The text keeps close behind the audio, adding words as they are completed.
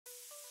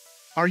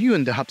Are you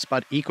in the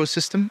HubSpot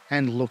ecosystem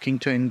and looking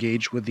to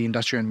engage with the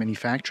industrial and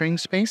manufacturing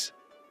space?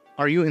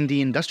 Are you in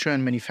the industrial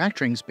and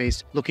manufacturing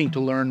space looking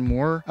to learn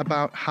more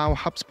about how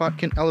HubSpot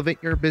can elevate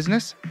your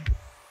business?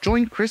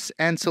 Join Chris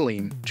and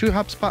Selim, two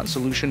HubSpot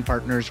solution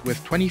partners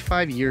with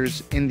 25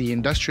 years in the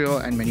industrial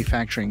and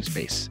manufacturing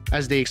space,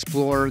 as they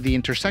explore the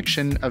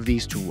intersection of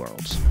these two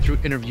worlds. Through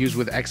interviews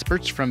with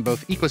experts from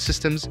both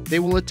ecosystems, they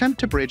will attempt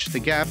to bridge the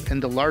gap in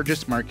the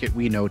largest market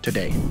we know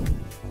today.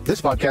 This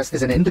podcast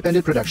is an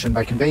independent production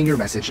by Conveying Your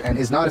Message and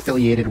is not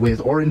affiliated with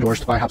or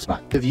endorsed by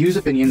HubSpot. The views,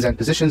 opinions, and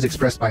positions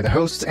expressed by the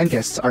hosts and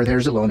guests are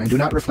theirs alone and do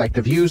not reflect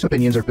the views,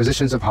 opinions, or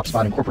positions of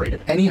HubSpot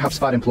Incorporated. Any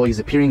HubSpot employees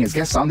appearing as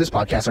guests on this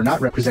podcast are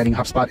not representing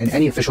HubSpot in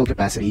any official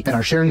capacity and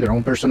are sharing their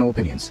own personal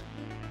opinions.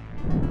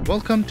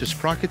 Welcome to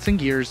Sprockets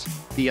Gears,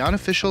 the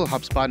unofficial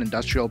HubSpot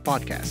industrial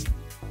podcast.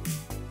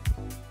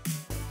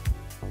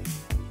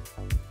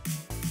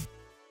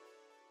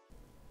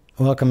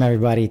 Welcome,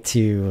 everybody,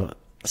 to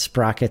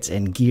Sprockets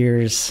and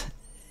Gears,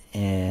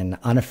 an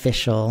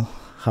unofficial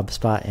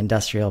HubSpot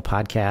industrial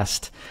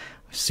podcast.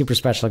 Super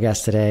special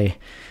guest today,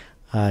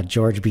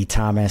 George B.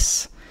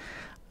 Thomas.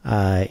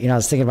 I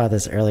was thinking about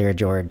this earlier,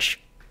 George.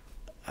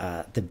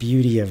 The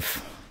beauty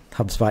of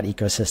HubSpot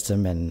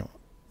ecosystem, and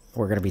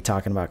we're going to be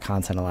talking about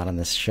content a lot on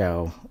this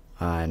show,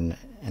 and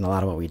a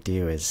lot of what we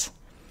do is,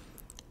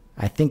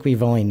 I think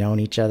we've only known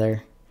each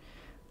other,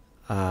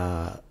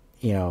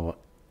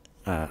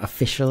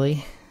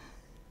 officially,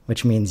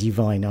 which means you've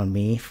only known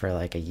me for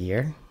like a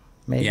year,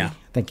 maybe. Yeah.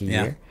 I think a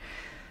year.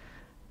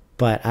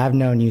 But I've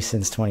known you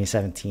since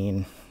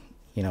 2017,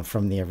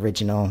 from the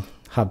original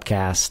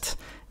Hubcast.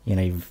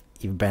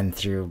 You've been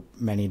through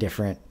many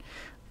different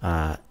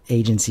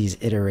agencies,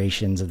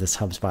 iterations of this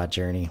HubSpot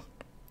journey.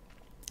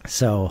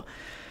 So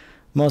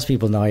most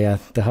people know you,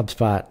 the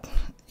HubSpot,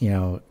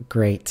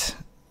 great.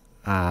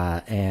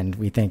 And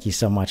we thank you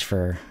so much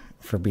for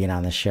being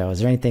on the show. Is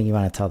there anything you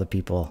want to tell the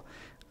people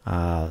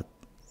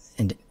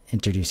and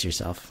introduce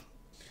yourself?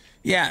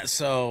 Yeah.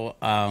 So,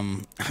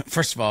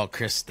 first of all,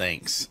 Chris,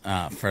 thanks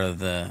for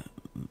the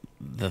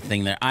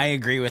thing there. I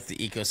agree with the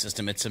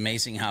ecosystem. It's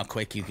amazing how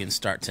quick you can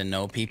start to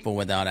know people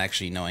without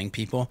actually knowing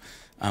people,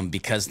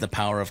 because the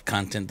power of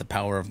content, the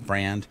power of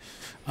brand.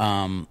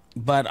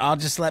 But I'll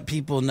just let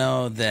people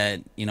know that,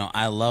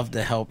 I love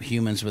to help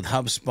humans with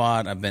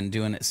HubSpot. I've been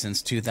doing it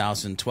since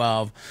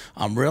 2012.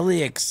 I'm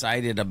really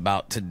excited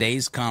about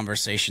today's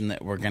conversation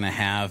that we're going to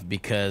have,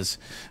 because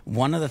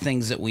one of the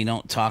things that we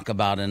don't talk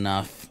about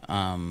enough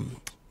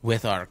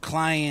with our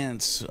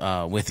clients,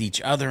 with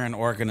each other in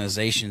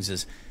organizations,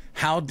 is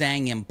how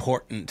dang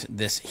important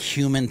this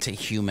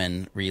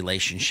human-to-human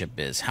relationship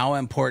is, how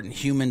important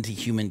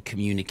human-to-human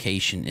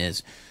communication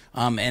is.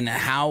 And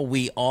how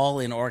we all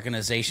in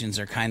organizations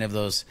are kind of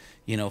those,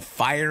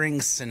 firing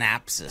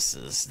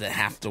synapses that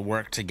have to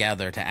work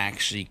together to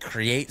actually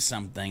create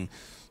something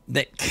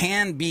that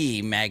can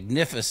be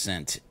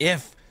magnificent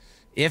if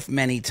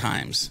many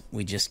times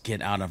we just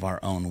get out of our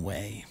own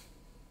way.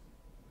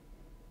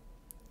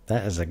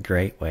 That is a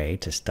great way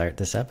to start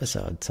this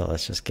episode. So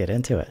let's just get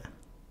into it.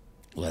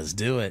 Let's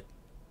do it.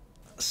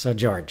 So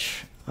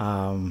George,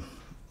 we're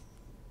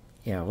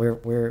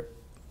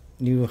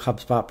new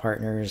HubSpot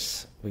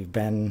partners. We've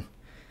been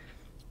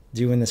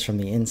doing this from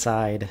the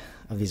inside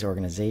of these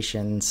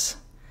organizations.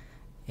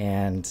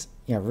 And,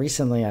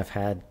 recently I've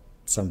had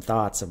some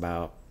thoughts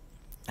about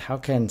how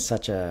can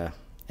such a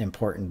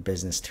important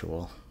business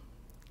tool,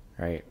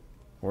 right?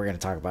 We're going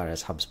to talk about it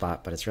as HubSpot,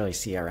 but it's really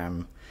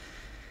CRM,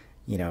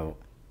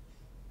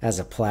 as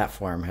a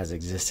platform has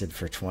existed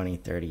for 20,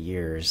 30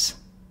 years.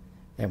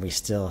 And we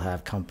still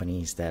have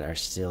companies that are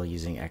still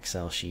using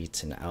Excel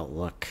sheets and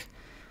Outlook.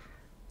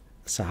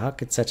 So how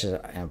could such an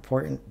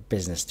important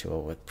business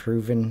tool with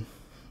proven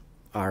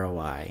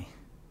ROI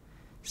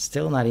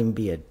still not even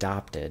be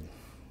adopted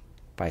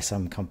by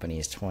some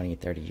companies 20,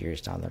 30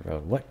 years down the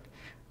road?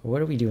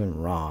 What are we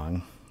doing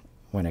wrong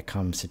when it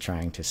comes to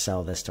trying to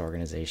sell this to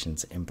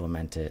organizations,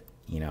 implement it,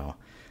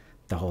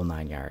 the whole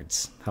 9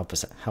 yards? Help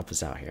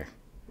us out here.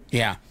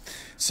 Yeah.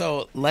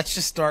 So let's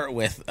just start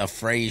with a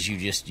phrase you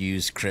just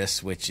used,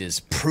 Chris, which is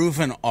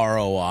proven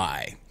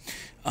ROI.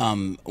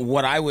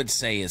 What I would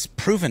say is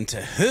proven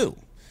to who,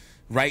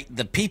 right?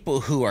 The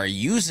people who are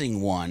using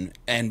one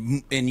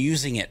and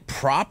using it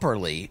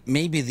properly,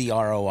 maybe the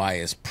ROI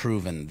is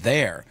proven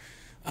there.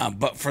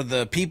 But for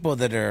the people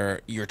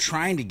that you're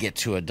trying to get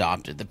to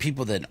adopt it, the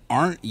people that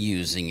aren't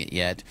using it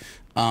yet,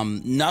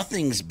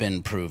 nothing's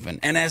been proven.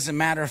 And as a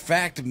matter of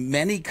fact,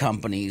 many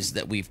companies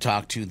that we've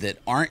talked to that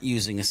aren't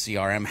using a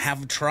CRM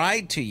have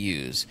tried to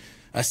use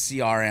a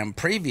CRM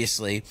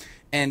previously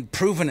and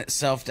proven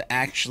itself to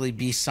actually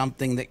be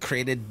something that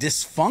created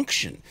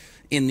dysfunction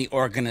in the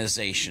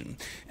organization.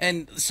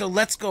 And so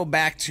let's go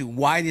back to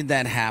why did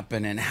that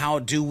happen and how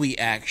do we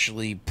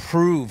actually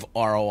prove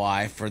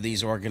ROI for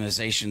these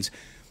organizations?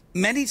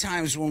 Many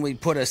times when we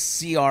put a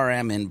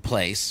CRM in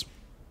place,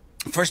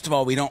 first of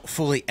all, we don't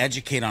fully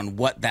educate on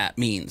what that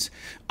means.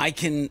 I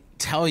can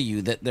tell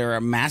you that there are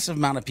a massive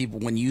amount of people,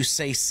 when you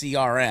say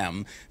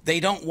CRM, they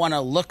don't want to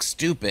look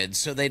stupid,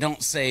 so they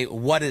don't say,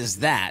 what is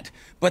that?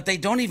 But they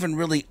don't even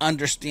really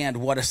understand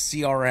what a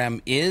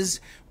CRM is,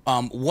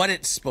 what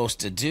it's supposed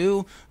to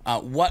do,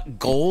 what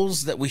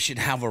goals that we should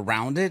have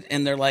around it.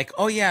 And they're like,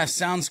 oh yeah,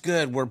 sounds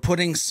good. We're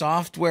putting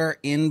software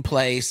in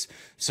place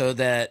so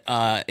that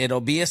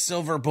it'll be a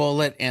silver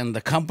bullet and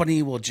the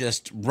company will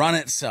just run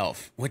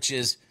itself, which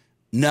is,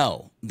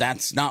 no,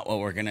 that's not what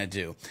we're going to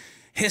do.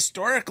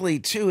 Historically,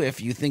 too,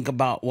 if you think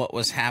about what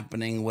was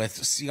happening with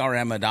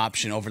CRM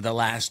adoption over the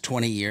last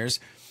 20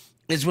 years,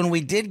 is when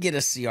we did get a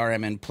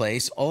CRM in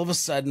place, all of a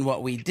sudden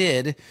what we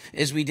did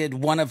is we did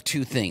one of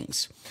two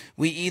things.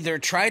 We either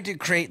tried to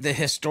create the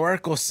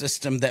historical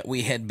system that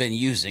we had been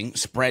using,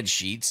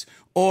 spreadsheets,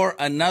 or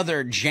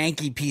another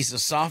janky piece of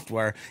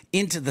software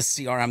into the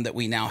CRM that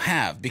we now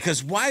have.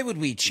 Because why would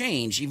we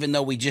change, even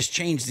though we just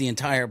changed the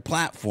entire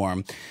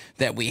platform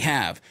that we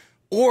have?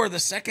 Or the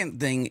second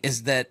thing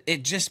is that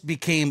it just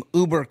became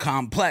uber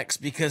complex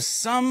because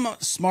some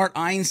smart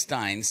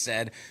Einstein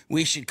said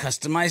we should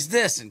customize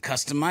this and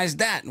customize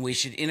that, and we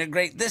should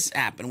integrate this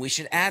app, and we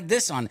should add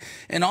this on.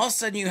 And all of a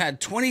sudden you had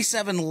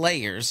 27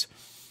 layers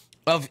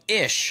of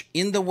ish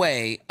in the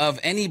way of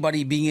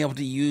anybody being able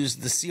to use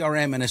the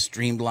CRM in a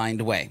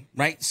streamlined way,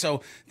 right?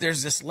 So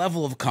there's this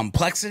level of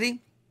complexity.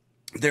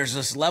 There's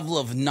this level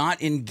of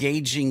not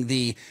engaging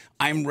the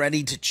I'm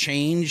ready to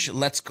change.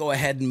 Let's go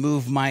ahead and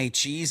move my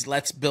cheese.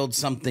 Let's build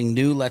something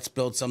new. Let's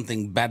build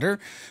something better.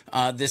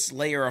 This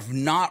layer of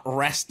not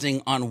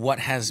resting on what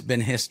has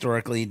been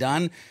historically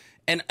done.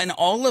 And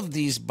all of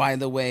these, by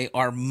the way,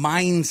 are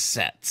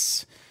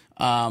mindsets.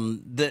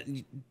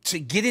 To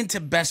get into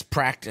best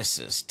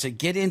practices, to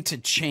get into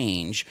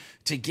change,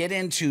 to get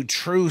into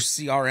true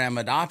CRM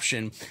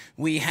adoption,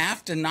 we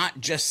have to not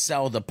just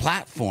sell the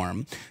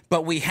platform,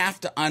 but we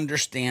have to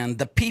understand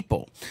the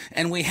people.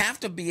 And we have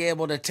to be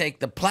able to take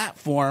the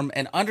platform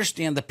and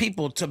understand the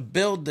people to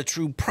build the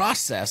true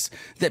process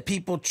that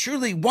people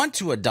truly want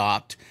to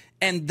adopt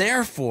and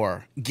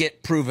therefore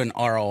get proven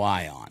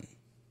ROI on.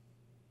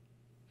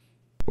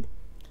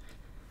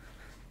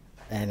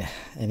 And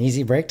an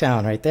easy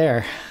breakdown right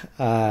there.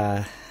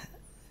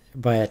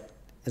 But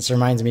this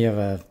reminds me of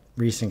a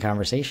recent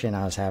conversation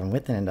I was having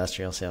with an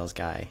industrial sales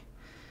guy.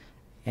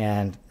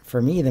 And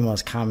for me, the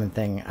most common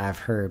thing I've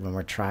heard when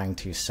we're trying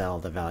to sell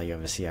the value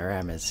of a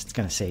CRM is it's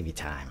going to save you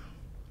time.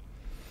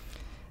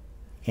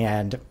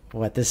 And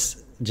what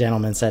this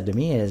gentleman said to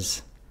me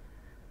is,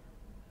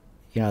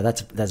 you know,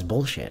 that's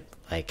bullshit.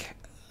 Like,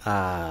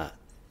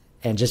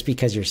 and just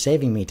because you're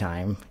saving me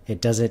time, it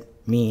doesn't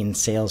mean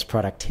sales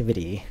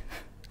productivity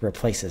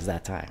replaces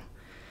that time,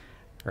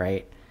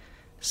 right?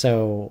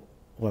 So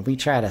when we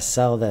try to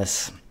sell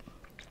this,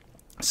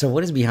 so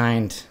what is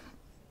behind,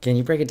 can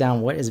you break it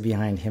down? What is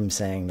behind him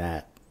saying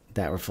that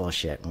we're full of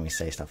shit when we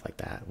say stuff like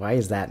that? Why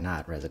is that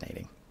not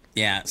resonating?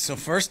 Yeah, so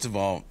first of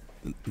all,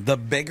 the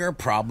bigger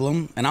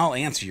problem, and I'll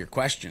answer your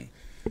question,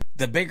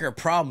 the bigger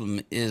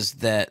problem is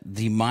that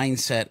the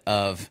mindset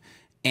of,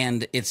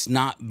 and it's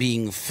not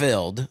being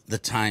filled, the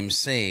time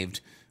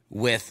saved,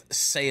 with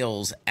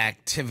sales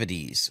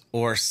activities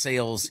or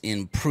sales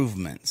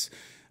improvements.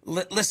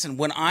 Listen,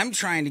 when I'm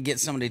trying to get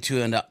somebody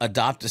to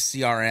adopt a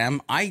CRM,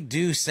 I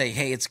do say,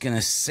 hey, it's going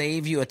to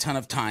save you a ton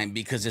of time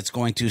because it's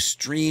going to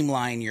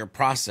streamline your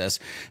process,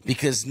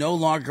 because no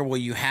longer will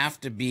you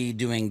have to be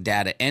doing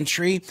data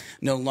entry.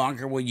 No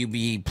longer will you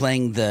be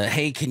playing the,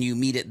 hey, can you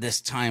meet at this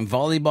time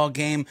volleyball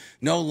game?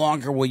 No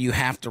longer will you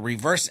have to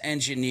reverse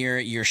engineer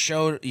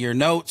your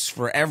notes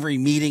for every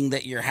meeting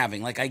that you're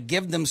having. Like, I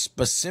give them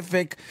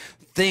specific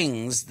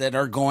things that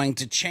are going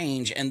to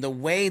change and the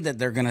way that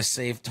they're going to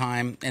save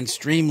time and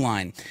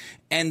streamline.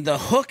 And the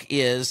hook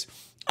is,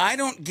 I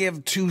don't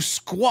give two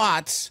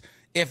squats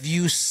if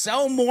you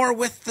sell more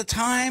with the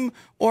time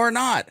or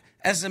not.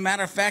 As a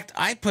matter of fact,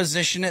 I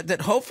position it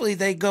that hopefully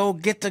they go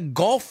get to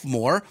golf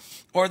more,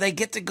 or they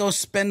get to go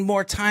spend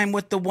more time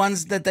with the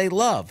ones that they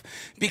love.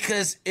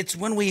 Because it's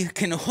when we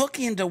can hook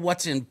into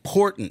what's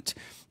important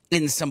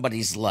in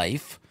somebody's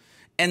life,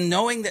 and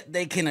knowing that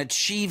they can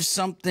achieve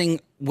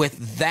something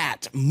with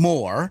that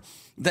more,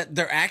 that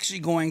they're actually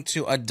going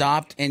to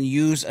adopt and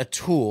use a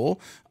tool,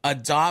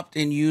 adopt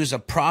and use a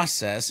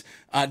process,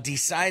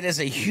 decide as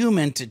a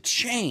human to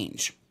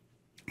change.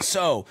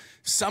 So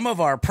some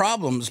of our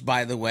problems,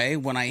 by the way,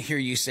 when I hear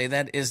you say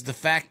that, is the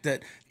fact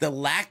that the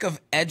lack of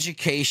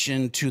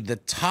education to the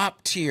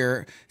top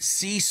tier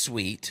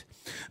C-suite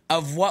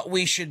of what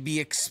we should be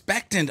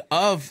expectant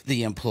of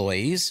the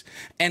employees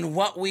and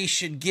what we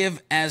should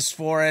give as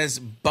far as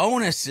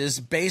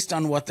bonuses based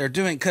on what they're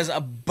doing. Because a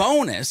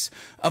bonus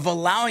of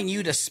allowing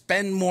you to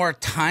spend more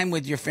time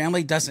with your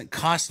family doesn't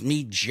cost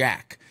me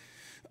jack.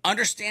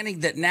 Understanding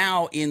that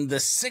now in the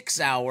 6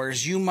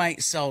 hours, you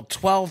might sell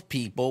 12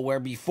 people, where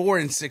before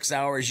in 6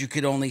 hours, you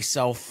could only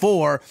sell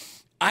 4.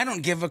 I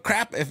don't give a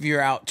crap if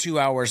you're out 2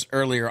 hours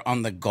earlier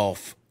on the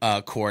golf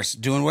course,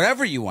 doing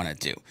whatever you want to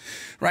do,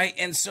 right?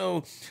 And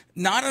so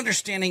not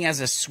understanding as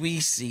a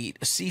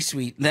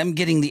C-suite, them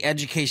getting the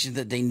education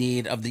that they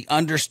need of the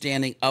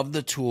understanding of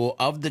the tool,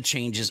 of the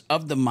changes,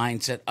 of the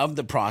mindset, of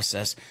the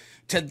process,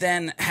 to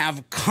then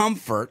have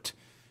comfort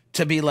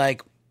to be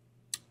like,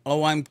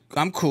 oh,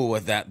 I'm cool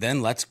with that.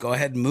 Then let's go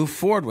ahead and move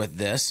forward with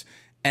this.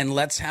 And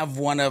let's have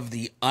one of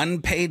the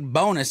unpaid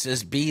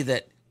bonuses be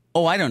that,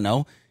 oh, I don't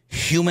know,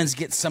 humans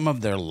get some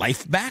of their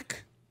life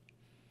back.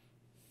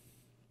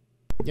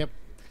 Yep.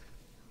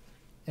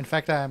 In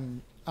fact,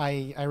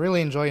 I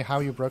really enjoy how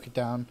you broke it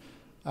down.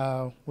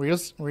 We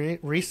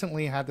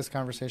recently had this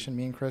conversation,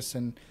 me and Chris,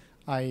 and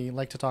I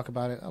like to talk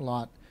about it a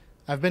lot.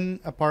 I've been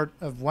a part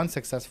of one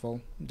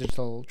successful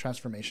digital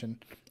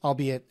transformation,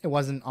 albeit it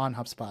wasn't on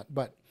HubSpot,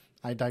 but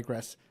I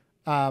digress.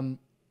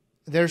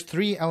 There's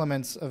 3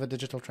 elements of a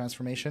digital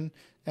transformation,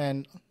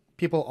 and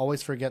people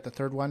always forget the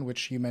third one,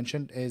 which you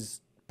mentioned,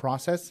 is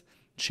process,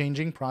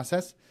 changing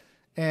process.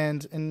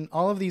 And in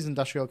all of these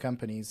industrial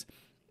companies,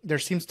 there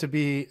seems to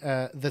be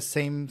the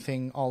same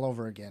thing all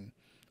over again.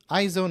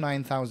 ISO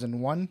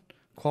 9001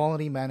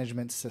 Quality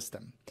Management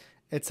System.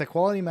 It's a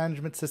quality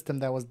management system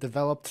that was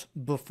developed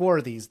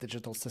before these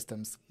digital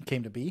systems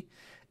came to be.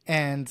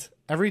 And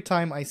every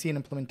time I see an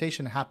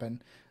implementation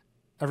happen,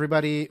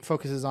 everybody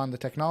focuses on the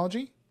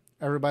technology.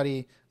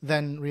 Everybody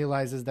then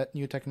realizes that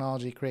new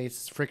technology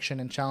creates friction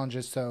and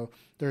challenges, so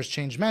there's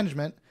change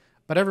management,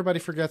 but everybody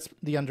forgets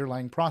the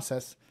underlying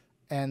process,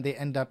 and they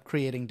end up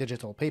creating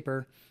digital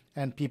paper,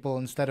 and people,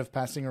 instead of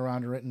passing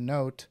around a written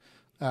note,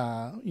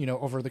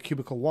 over the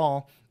cubicle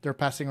wall, they're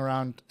passing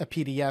around a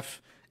PDF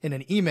in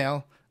an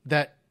email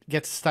that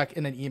gets stuck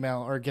in an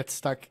email or gets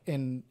stuck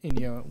in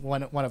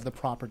one of the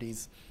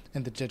properties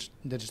in the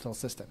digital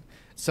system.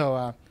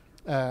 So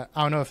I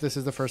don't know if this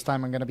is the first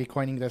time I'm going to be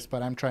coining this,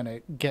 but I'm trying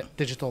to get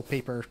digital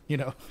paper,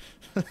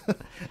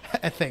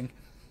 a thing.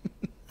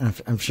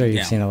 I'm sure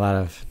you've seen a lot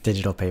of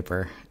digital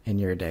paper in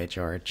your day,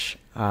 George.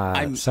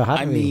 Just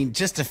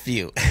a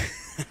few.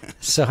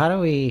 So how do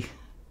we,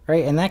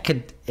 right? And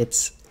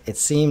it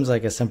seems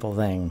like a simple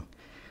thing,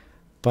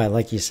 but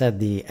like you said,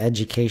 the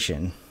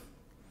education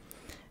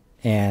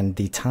and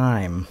the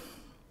time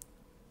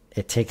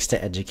it takes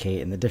to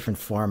educate and the different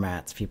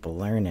formats people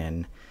learn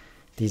in,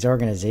 these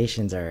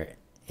organizations are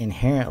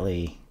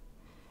inherently,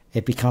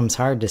 it becomes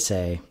hard to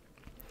say,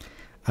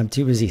 I'm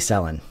too busy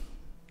selling.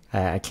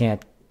 I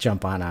can't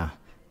jump on a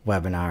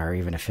webinar or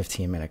even a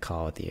 15-minute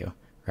call with you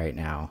right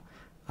now.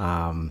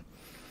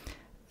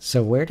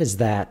 So where does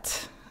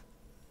that,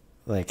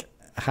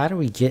 how do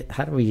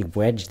we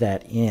wedge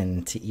that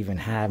in to even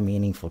have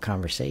meaningful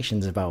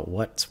conversations about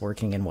what's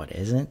working and what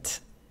isn't?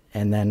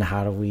 And then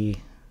how do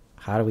we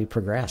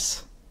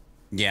progress?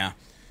 Yeah.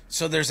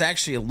 So there's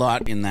actually a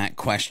lot in that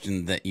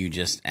question that you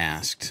just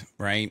asked,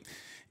 right?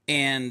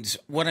 And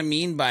what I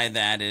mean by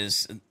that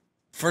is,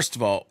 first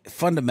of all,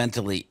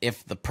 fundamentally,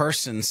 if the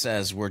person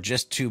says we're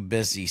just too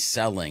busy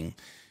selling,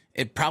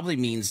 it probably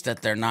means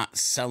that they're not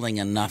selling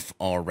enough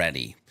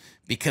already,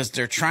 because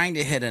they're trying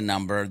to hit a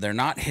number, they're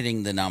not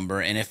hitting the number,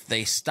 and if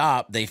they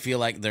stop, they feel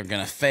like they're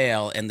going to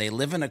fail, and they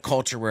live in a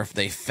culture where if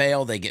they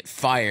fail, they get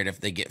fired. If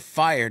they get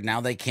fired,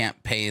 now they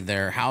can't pay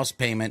their house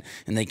payment,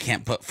 and they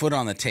can't put food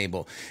on the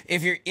table.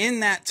 If you're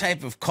in that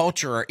type of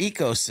culture or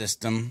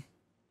ecosystem,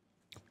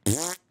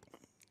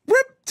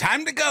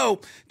 time to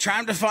go.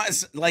 Time to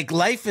find,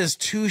 life is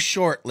too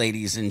short,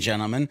 ladies and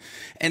gentlemen.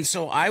 And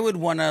so I would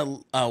want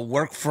to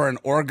work for an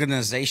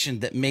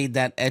organization that made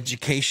that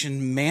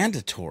education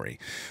mandatory.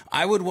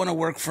 I would want to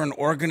work for an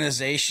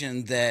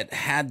organization that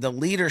had the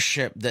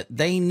leadership that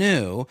they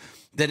knew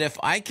that if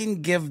I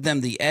can give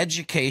them the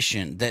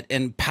education that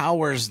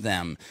empowers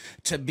them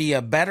to be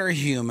a better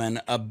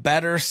human, a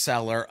better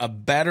seller, a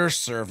better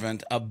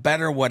servant, a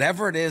better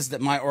whatever it is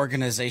that my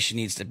organization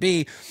needs to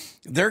be,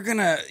 they're going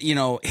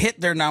to,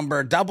 hit their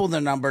number, double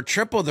their number,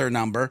 triple their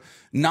number,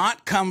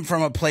 not come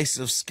from a place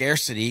of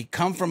scarcity,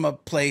 come from a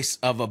place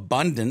of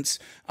abundance,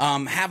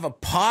 have a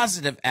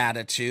positive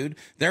attitude.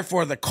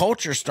 Therefore, the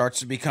culture starts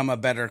to become a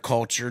better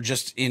culture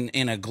just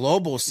in a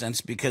global sense,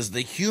 because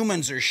the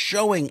humans are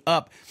showing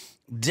up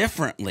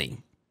differently.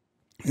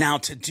 Now,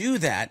 to do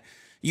that,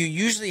 you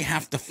usually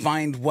have to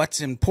find what's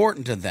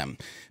important to them,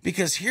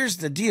 because here's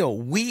the deal.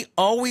 We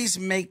always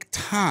make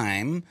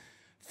time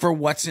for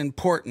what's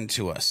important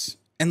to us.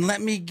 And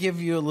let me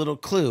give you a little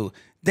clue.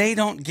 They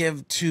don't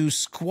give 2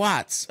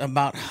 squats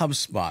about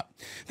HubSpot.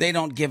 They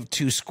don't give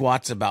 2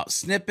 squats about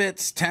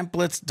snippets,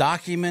 templates,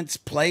 documents,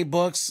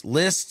 playbooks,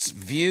 lists,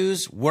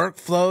 views,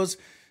 workflows.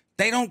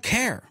 They don't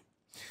care.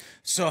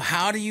 So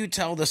how do you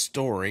tell the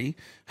story?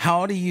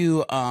 How do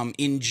you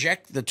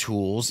inject the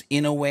tools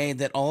in a way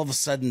that all of a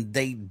sudden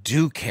they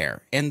do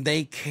care, and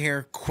they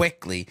care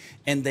quickly,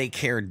 and they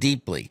care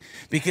deeply?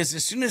 Because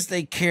as soon as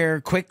they care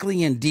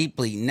quickly and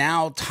deeply,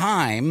 now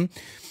time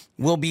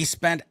will be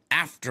spent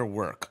after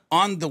work,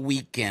 on the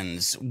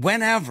weekends,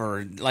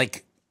 whenever.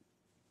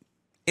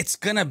 It's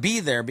going to be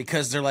there,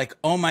 because they're like,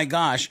 oh my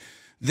gosh,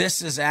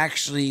 this is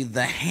actually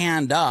the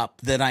hand up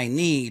that I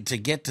need to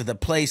get to the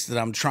place that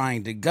I'm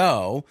trying to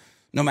go.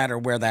 no matter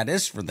where that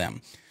is for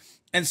them.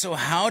 And so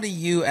how do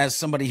you, as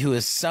somebody who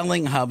is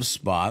selling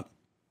HubSpot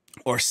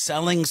or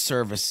selling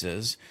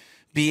services,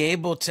 be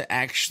able to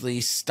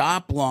actually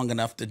stop long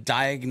enough to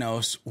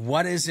diagnose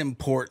what is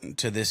important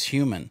to this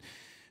human?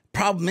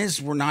 Problem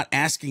is, we're not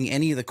asking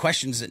any of the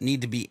questions that need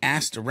to be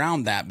asked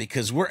around that,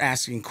 because we're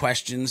asking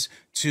questions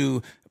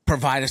to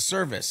provide a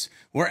service.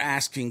 We're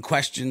asking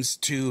questions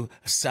to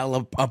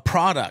sell a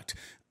product.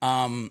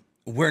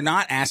 We're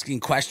not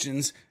asking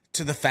questions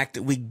to the fact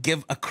that we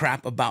give a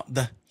crap about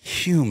the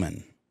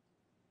human.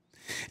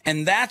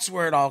 And that's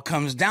where it all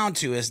comes down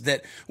to, is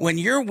that when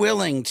you're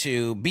willing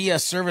to be a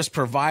service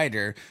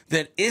provider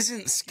that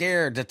isn't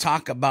scared to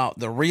talk about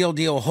the real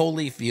deal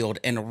Holyfield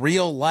and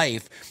real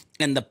life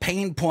and the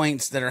pain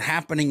points that are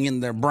happening in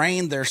their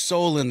brain, their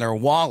soul, and their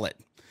wallet,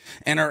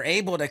 and are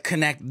able to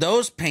connect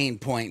those pain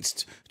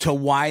points to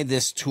why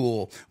this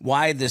tool,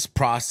 why this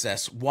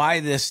process, why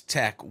this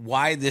tech,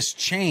 why this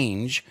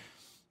change,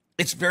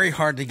 it's very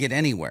hard to get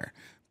anywhere.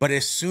 But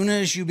as soon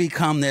as you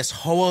become this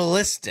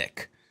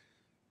holistic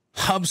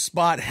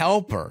HubSpot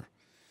helper,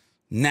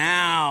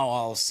 now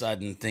all of a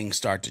sudden things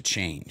start to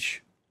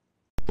change.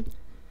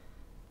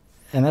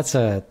 And that's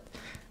a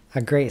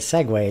great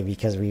segue,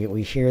 because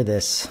we hear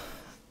this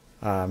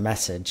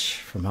message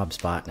from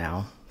HubSpot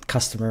now,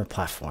 customer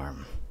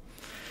platform,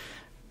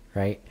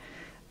 right?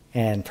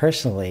 And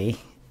personally,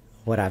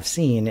 what I've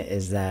seen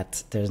is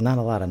that there's not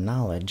a lot of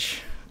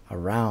knowledge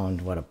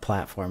around what a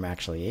platform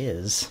actually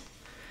is,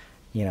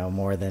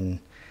 more than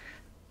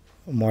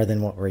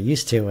what we're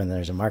used to. And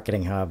there's a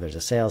marketing hub, there's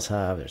a sales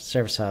hub, there's a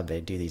service hub.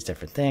 They do these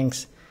different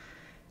things.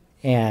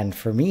 And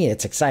for me,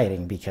 it's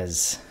exciting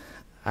because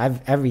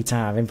every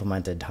time I've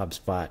implemented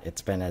HubSpot,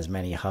 it's been as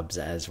many hubs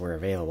as were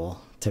available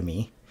to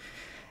me.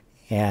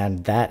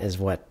 And that is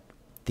what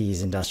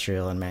these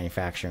industrial and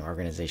manufacturing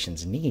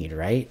organizations need,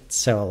 right?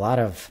 So a lot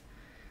of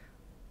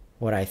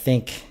what I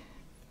think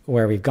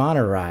where we've gone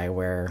awry,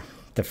 where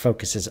the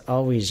focus is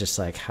always just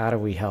like, how do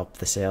we help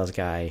the sales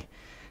guy?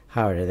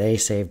 How do they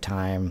save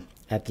time?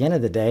 At the end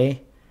of the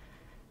day,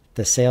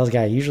 the sales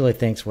guy usually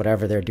thinks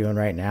whatever they're doing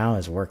right now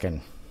is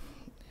working.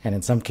 And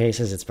in some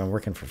cases, it's been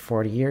working for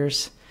 40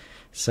 years.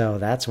 So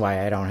that's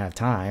why I don't have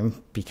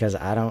time, because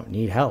I don't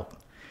need help.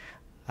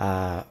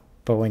 But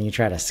when you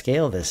try to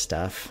scale this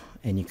stuff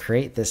and you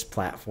create this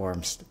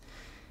platform,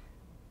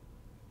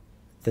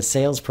 the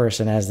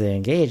salesperson, as they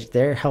engage,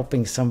 they're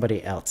helping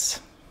somebody else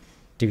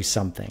do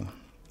something.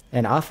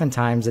 And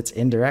oftentimes it's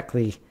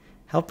indirectly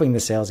helping the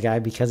sales guy,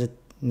 because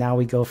now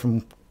we go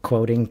from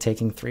quoting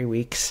taking 3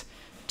 weeks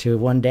to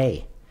 1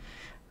 day,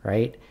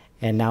 right?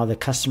 And now the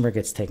customer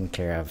gets taken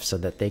care of so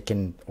that they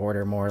can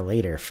order more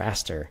later,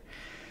 faster.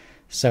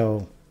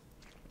 So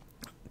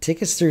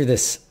take us through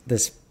this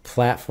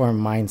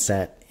platform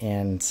mindset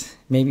and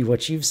maybe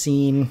what you've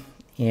seen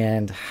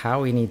and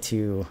how we need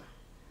to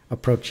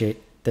approach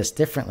this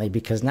differently,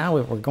 because now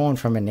we're going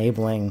from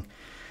enabling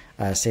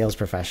a sales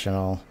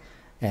professional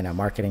and a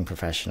marketing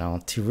professional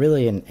to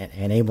really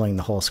enabling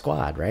the whole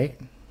squad, right?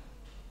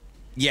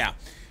 Yeah.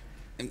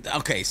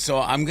 Okay, so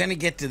I'm going to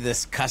get to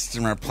this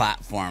customer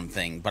platform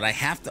thing, but I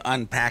have to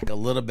unpack a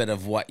little bit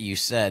of what you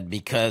said,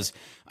 because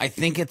I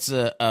think it's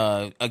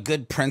a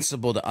good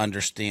principle to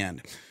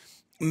understand.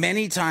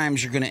 Many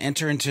times you're going to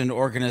enter into an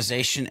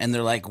organization and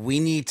they're like, we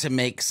need to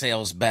make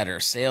sales better.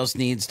 Sales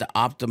needs to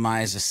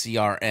optimize a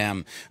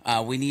CRM.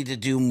 We need to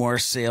do more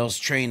sales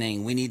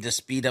training. We need to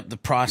speed up the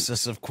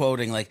process of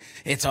quoting. Like,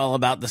 it's all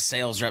about the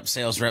sales rep,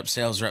 sales rep,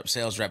 sales rep,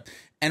 sales rep.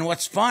 And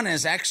what's fun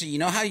is actually, you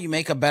know how you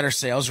make a better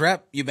sales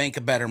rep? You make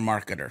a better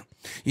marketer.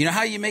 You know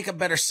how you make a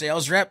better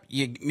sales rep?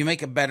 You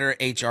make a better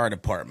HR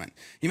department.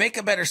 You make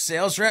a better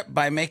sales rep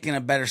by making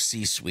a better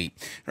C-suite,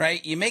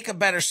 right? You make a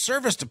better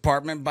service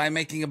department by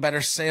making a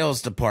better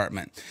sales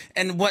department.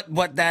 And what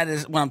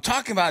I'm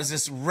talking about is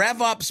this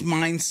RevOps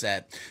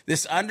mindset,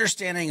 this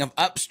understanding of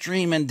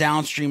upstream and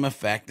downstream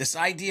effect, this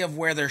idea of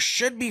where there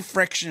should be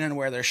friction and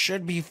where there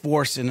should be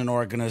force in an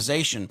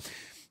organization.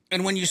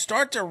 And when you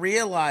start to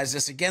realize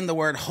this, again, the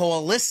word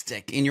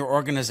holistic in your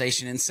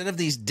organization, instead of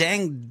these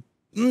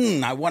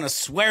I want to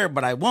swear,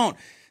 but I won't,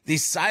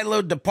 these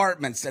siloed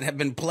departments that have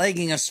been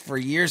plaguing us for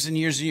years and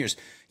years and years.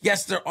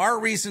 Yes, there are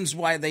reasons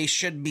why they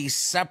should be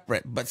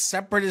separate, but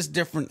separate is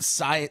different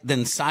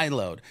than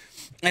siloed.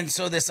 And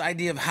so this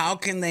idea of how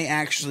can they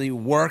actually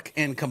work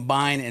and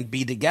combine and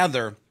be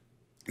together.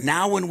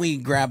 Now, when we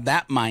grab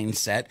that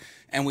mindset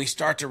and we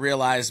start to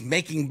realize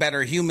making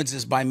better humans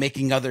is by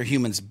making other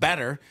humans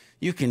better,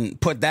 you can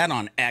put that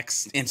on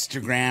X,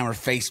 Instagram, or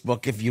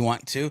Facebook if you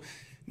want to.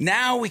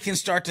 Now we can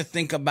start to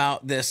think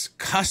about this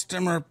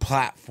customer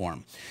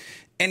platform.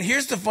 And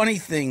here's the funny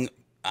thing.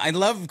 I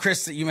love,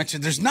 Chris, that you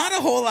mentioned there's not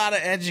a whole lot of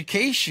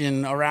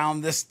education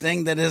around this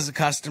thing that is a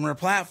customer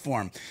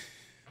platform.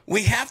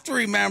 We have to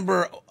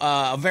remember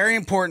a very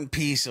important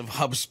piece of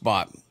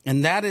HubSpot,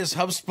 and that is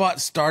HubSpot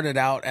started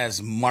out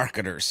as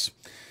marketers.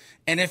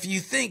 And if you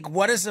think,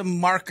 what is a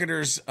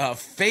marketer's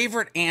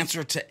favorite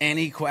answer to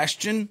any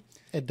question?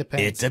 It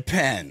depends. It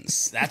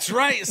depends. That's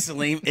right,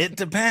 Selim. It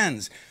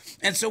depends.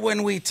 And so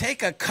when we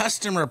take a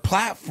customer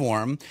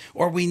platform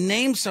or we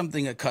name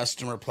something a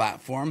customer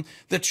platform,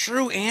 the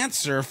true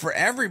answer for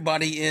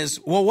everybody is,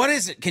 well, what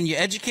is it? Can you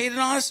educate it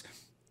on us?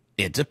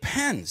 It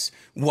depends.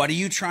 What are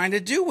you trying to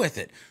do with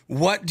it?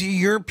 What do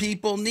your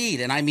people need?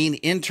 And I mean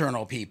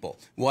internal people.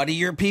 What do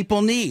your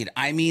people need?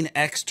 I mean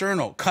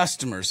external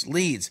customers,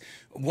 leads.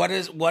 What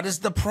is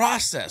the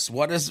process?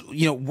 What does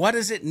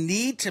it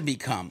need to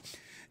become?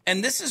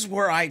 And this is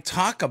where I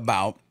talk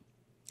about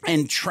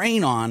and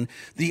train on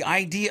the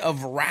idea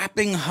of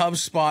wrapping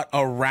HubSpot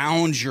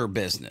around your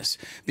business,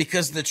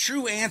 because the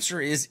true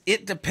answer is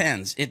it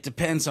depends. It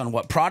depends on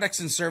what products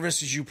and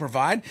services you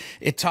provide.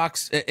 It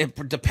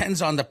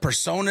depends on the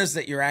personas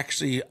that you're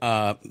actually,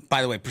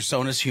 by the way,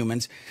 personas,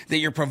 humans, that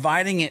you're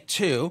providing it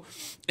to.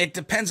 It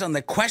depends on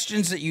the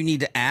questions that you need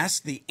to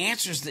ask, the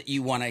answers that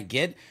you want to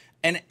get,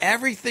 and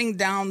everything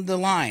down the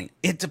line.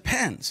 It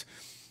depends.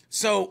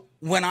 So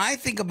when I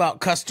think about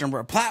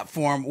customer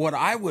platform, what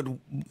I would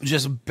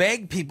just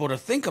beg people to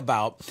think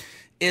about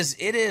is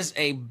it is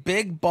a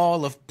big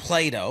ball of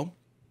Play-Doh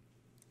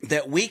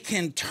that we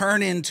can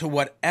turn into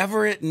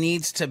whatever it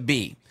needs to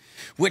be,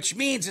 which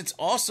means it's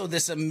also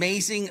this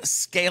amazing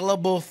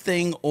scalable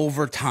thing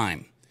over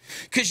time.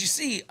 Because you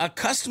see, a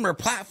customer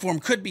platform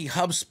could be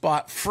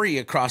HubSpot free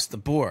across the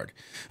board.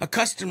 A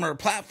customer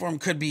platform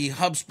could be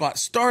HubSpot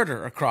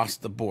starter across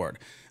the board.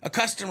 A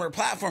customer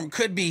platform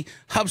could be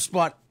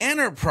HubSpot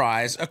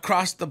enterprise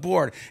across the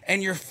board.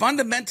 And you're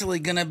fundamentally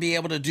going to be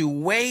able to do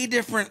way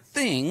different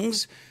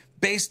things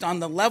based on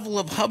the level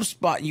of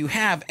HubSpot you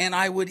have. And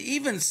I would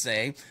even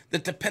say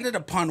that dependent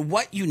upon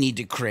what you need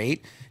to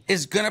create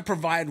is going to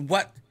provide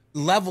what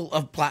level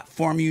of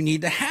platform you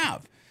need to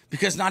have.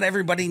 Because not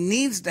everybody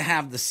needs to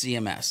have the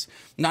CMS.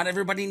 Not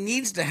everybody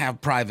needs to have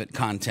private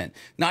content.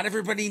 Not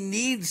everybody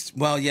needs,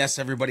 well, yes,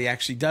 everybody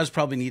actually does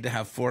probably need to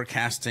have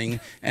forecasting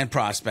and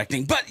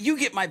prospecting. But you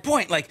get my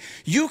point. Like,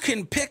 you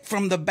can pick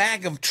from the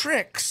bag of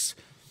tricks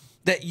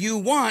that you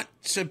want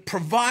to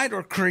provide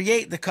or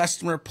create the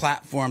customer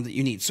platform that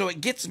you need. So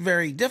it gets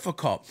very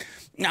difficult.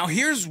 Now,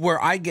 here's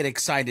where I get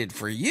excited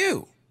for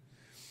you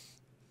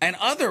and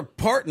other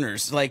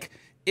partners. Like,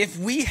 if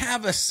we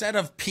have a set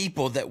of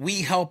people that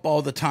we help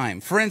all the time,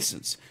 for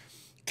instance,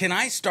 can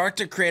I start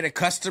to create a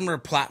customer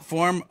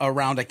platform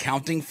around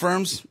accounting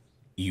firms?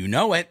 You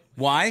know it.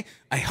 Why?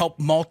 I help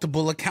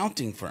multiple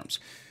accounting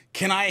firms.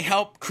 Can I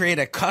help create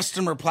a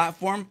customer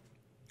platform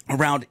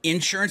around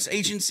insurance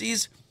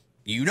agencies?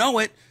 You know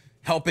it.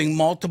 Helping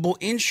multiple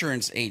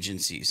insurance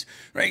agencies,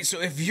 right? So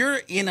if you're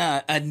in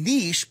a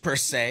niche per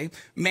se,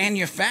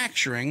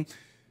 manufacturing,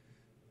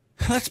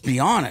 let's be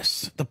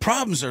honest, the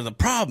problems are the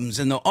problems,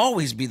 and they'll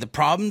always be the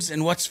problems.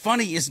 And what's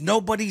funny is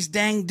nobody's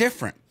dang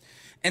different.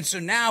 And so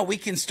now we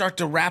can start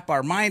to wrap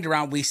our mind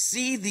around, we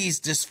see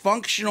these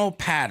dysfunctional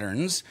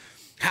patterns.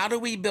 How do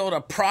we build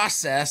a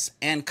process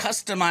and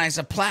customize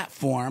a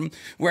platform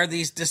where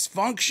these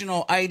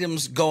dysfunctional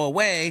items go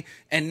away?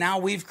 And now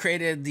we've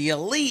created the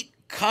elite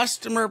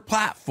customer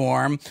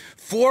platform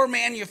for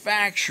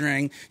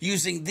manufacturing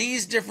using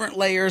these different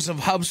layers of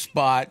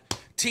HubSpot.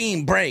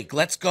 Team break.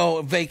 Let's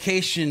go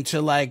vacation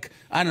to, like,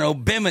 I don't know,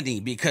 Bimini,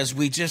 because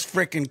we just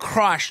freaking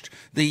crushed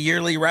the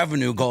yearly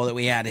revenue goal that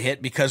we had to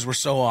hit because we're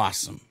so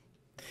awesome.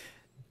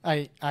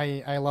 I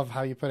love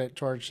how you put it,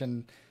 George.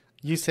 And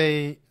you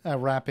say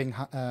wrapping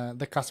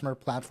the customer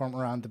platform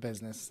around the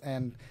business.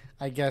 And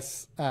I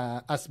guess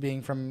us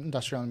being from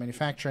industrial and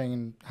manufacturing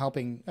and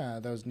helping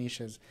those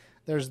niches,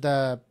 there's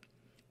the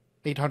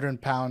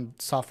 800-pound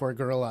software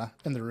gorilla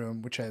in the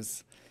room, which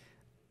is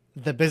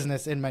the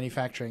business in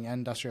manufacturing and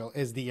industrial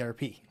is the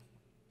ERP.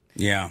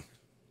 Yeah.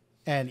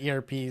 And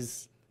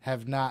ERPs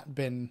have not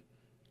been,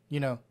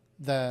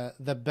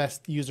 the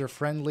best user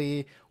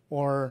friendly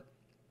or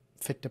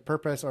fit to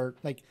purpose, or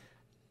like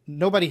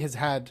nobody has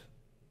had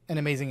an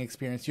amazing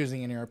experience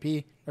using an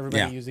ERP.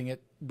 Everybody using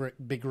it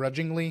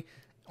begrudgingly,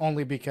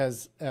 only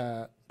because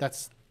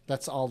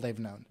that's all they've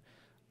known.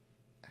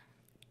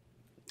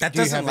 That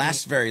doesn't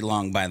last very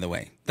long, by the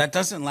way. That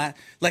doesn't last.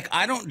 Like,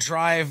 I don't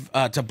drive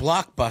to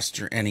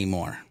Blockbuster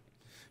anymore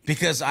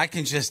because I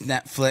can just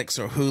Netflix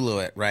or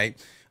Hulu it, right?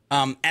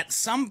 At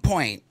some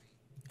point,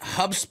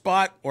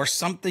 HubSpot or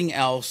something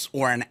else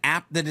or an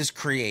app that is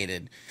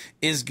created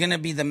is going to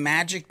be the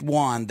magic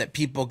wand that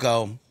people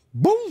go,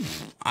 boom,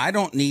 I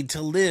don't need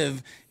to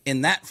live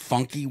in that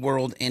funky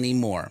world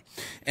anymore.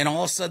 And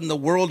all of a sudden, the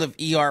world of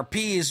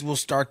ERPs will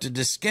start to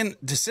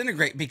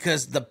disintegrate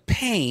because the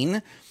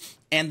pain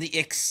and the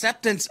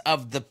acceptance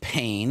of the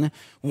pain,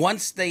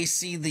 once they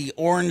see the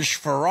orange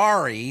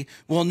Ferrari,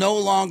 will no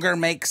longer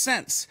make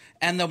sense.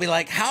 And they'll be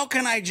like, how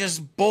can I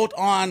just bolt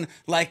on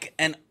like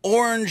an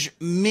orange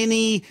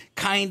mini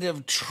kind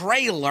of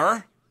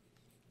trailer,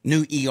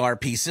 new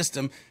ERP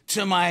system,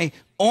 to my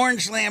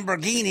orange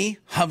Lamborghini,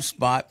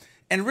 HubSpot,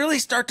 and really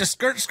start to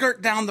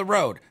skirt down the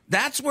road?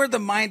 That's where the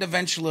mind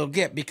eventually will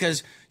get,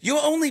 because you'll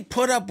only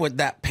put up with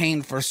that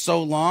pain for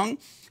so long,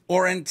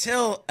 or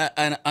until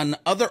an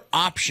other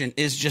option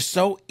is just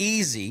so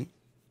easy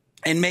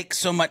and makes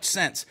so much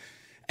sense.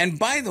 And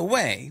by the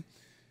way,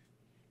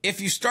 if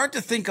you start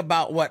to think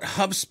about what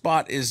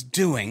HubSpot is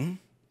doing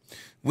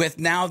with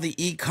now the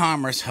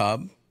e-commerce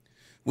hub,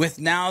 with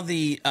now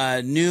the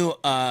new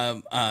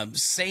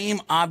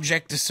same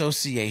object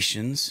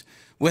associations,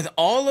 with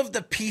all of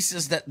the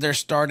pieces that they're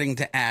starting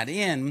to add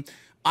in,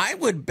 I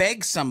would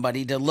beg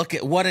somebody to look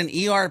at what an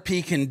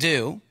ERP can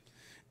do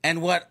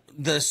and what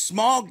the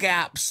small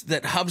gaps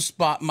that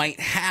HubSpot might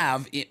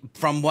have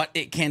from what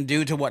it can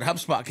do to what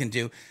HubSpot can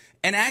do,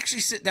 and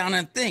actually sit down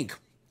and think,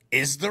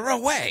 is there a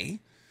way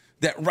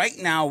that right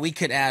now we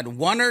could add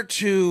one or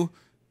two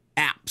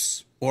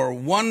apps or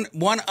one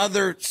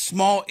other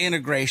small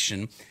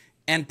integration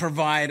and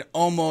provide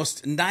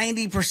almost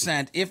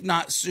 90%, if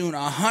not soon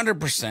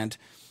 100%,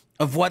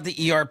 of what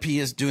the ERP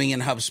is doing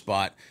in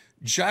HubSpot,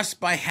 just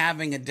by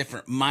having a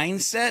different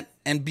mindset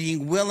and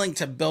being willing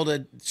to build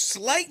a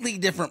slightly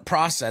different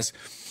process,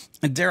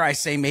 and dare I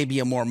say maybe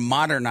a more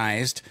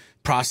modernized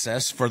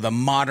process for the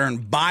modern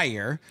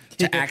buyer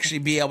to actually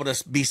be able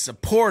to be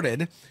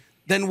supported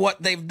than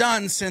what they've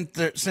done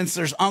since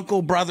their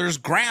uncle, brothers,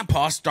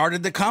 grandpa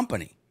started the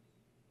company.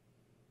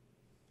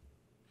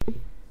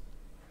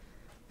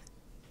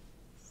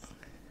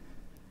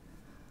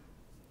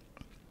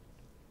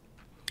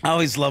 I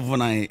always love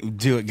when I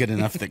do it good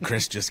enough that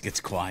Chris just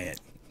gets quiet.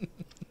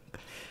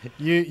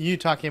 You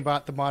talking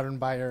about the modern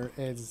buyer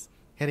is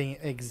hitting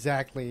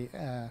exactly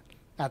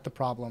at the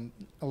problem.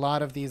 A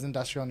lot of these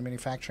industrial and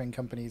manufacturing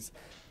companies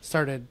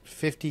started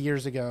 50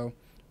 years ago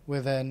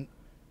with an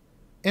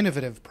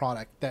innovative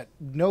product that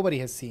nobody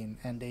has seen,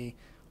 and they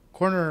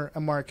corner a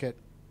market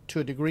to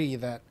a degree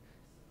that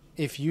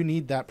if you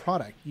need that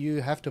product,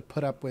 you have to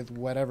put up with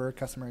whatever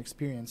customer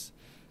experience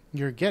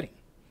you're getting.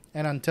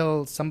 And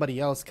until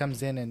somebody else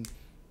comes in and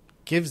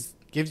gives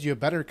you a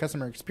better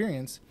customer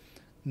experience,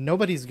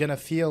 nobody's going to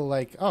feel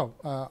like,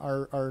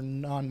 our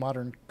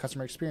non-modern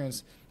customer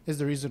experience is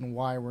the reason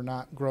why we're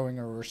not growing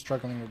or we're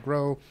struggling to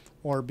grow,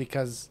 or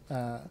because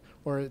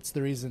or it's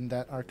the reason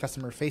that our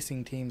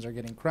customer-facing teams are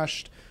getting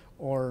crushed,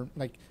 or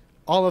like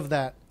all of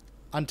that.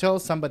 Until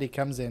somebody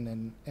comes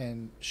in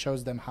and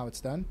shows them how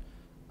it's done,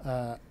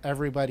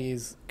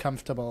 everybody's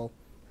comfortable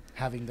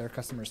having their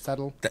customers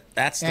settle.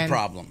 That's the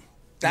problem.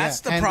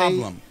 That's the and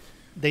problem.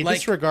 They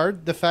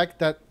disregard the fact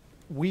that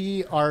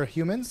we are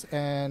humans,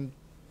 and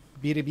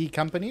B2B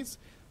companies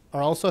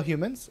are also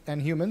humans,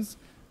 and humans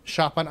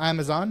shop on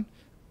Amazon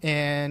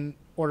and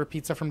order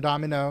pizza from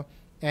Domino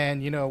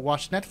and,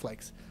 watch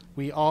Netflix.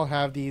 We all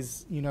have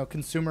these,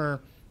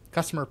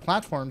 customer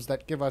platforms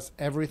that give us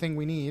everything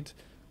we need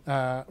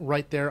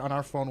right there on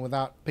our phone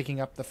without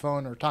picking up the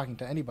phone or talking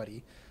to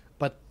anybody.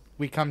 But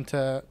we come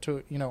to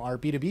our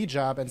B2B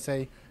job and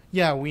say,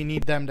 yeah, we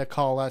need them to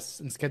call us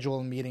and schedule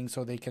a meeting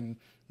so they can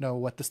know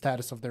what the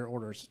status of their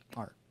orders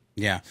are.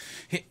 Yeah.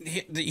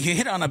 You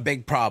hit on a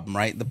big problem,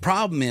 right? The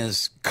problem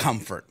is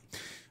comfort.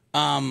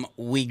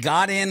 We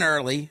got in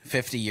early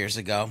 50 years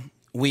ago.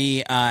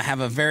 We have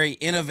a very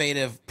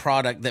innovative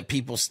product that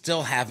people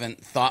still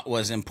haven't thought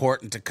was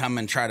important to come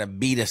and try to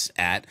beat us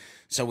at.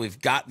 So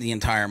we've got the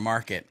entire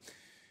market.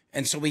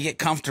 And so we get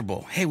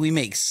comfortable. Hey, we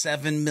make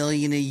 $7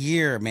 million a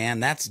year, man.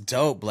 That's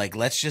dope. Like,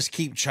 let's just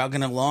keep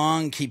chugging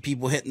along, keep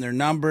people hitting their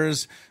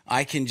numbers.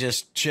 I can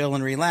just chill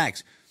and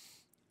relax.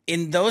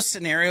 In those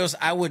scenarios,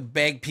 I would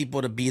beg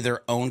people to be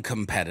their own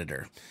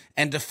competitor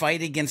and to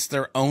fight against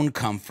their own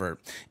comfort.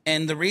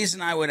 And the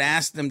reason I would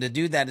ask them to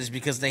do that is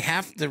because they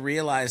have to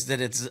realize that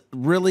it's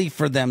really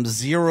for them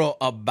 0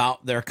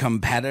 about their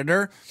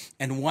competitor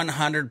and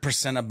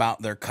 100%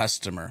 about their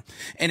customer.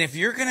 And if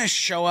you're going to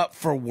show up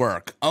for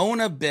work,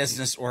 own a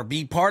business, or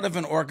be part of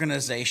an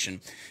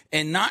organization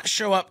and not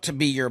show up to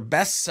be your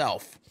best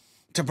self,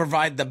 to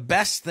provide the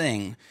best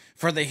thing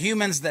for the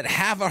humans that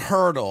have a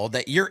hurdle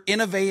that your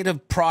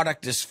innovative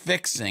product is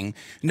fixing,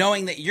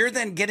 knowing that you're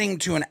then getting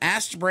to an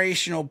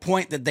aspirational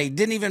point that they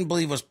didn't even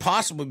believe was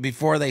possible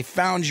before they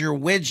found your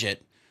widget,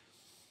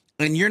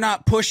 and you're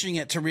not pushing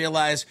it to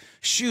realize,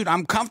 shoot,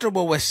 I'm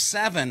comfortable with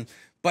 7,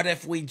 but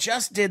if we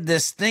just did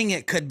this thing,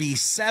 it could be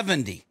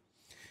 70.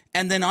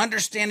 And then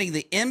understanding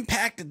the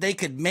impact that they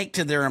could make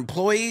to their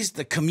employees,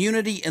 the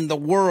community, and the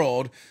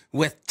world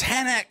with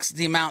 10x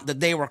the amount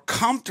that they were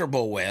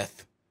comfortable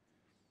with.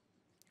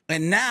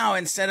 And now,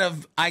 instead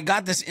of, I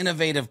got this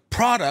innovative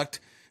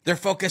product, they're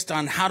focused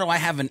on, how do I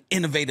have an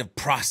innovative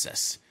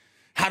process?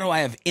 How do I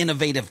have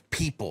innovative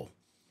people?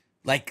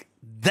 Like,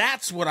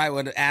 that's what I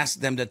would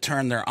ask them to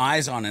turn their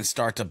eyes on and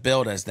start to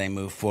build as they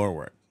move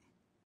forward.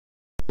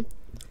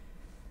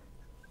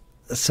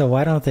 So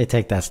why don't they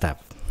take that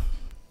step,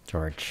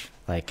 George?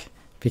 Like,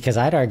 because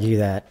I'd argue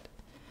that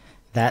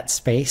that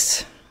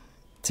space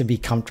to be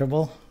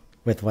comfortable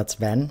with what's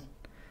been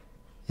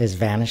is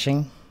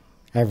vanishing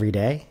every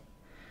day.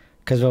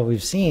 Because what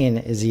we've seen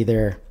is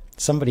either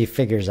somebody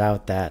figures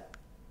out that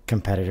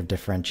competitive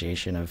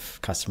differentiation of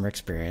customer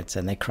experience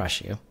and they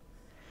crush you,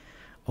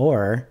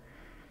 or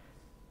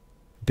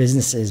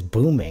business is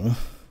booming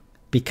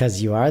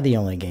because you are the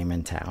only game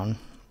in town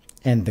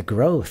and the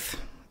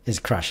growth is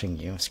crushing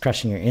you. It's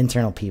crushing your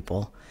internal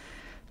people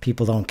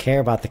people don't care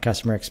about the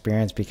customer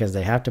experience because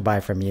they have to buy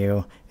from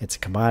you. It's a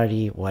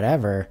commodity,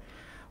 whatever.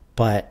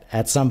 But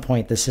at some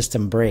point, the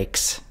system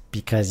breaks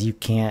because you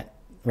can't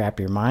wrap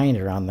your mind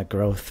around the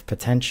growth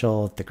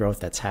potential, the growth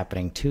that's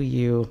happening to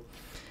you.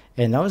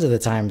 And those are the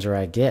times where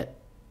I get,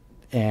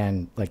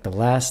 and like the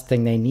last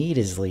thing they need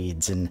is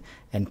leads and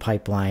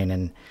pipeline,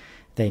 and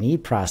they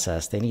need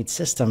process, they need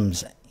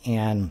systems.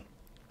 And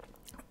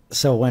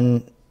so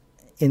when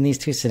in these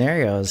two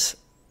scenarios,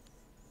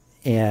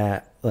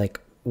 like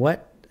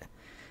what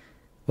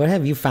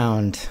have you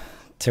found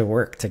to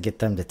work to get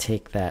them to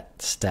take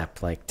that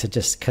step? Like to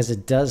just, because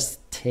it does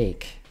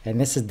take, and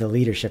this is the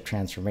leadership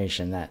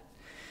transformation that,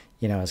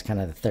 you know, is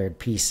kind of the third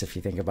piece. If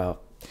you think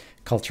about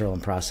cultural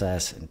and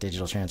process and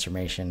digital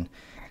transformation,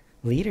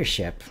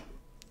 leadership,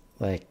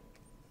 like,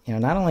 you know,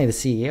 not only the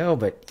CEO,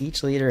 but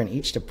each leader in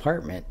each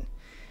department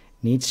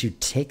needs to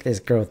take this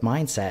growth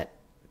mindset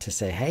to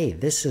say, hey,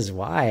 this is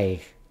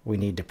why we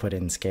need to put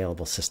in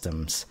scalable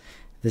systems.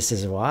 This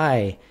is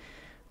why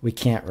we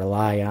can't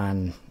rely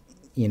on,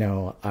 you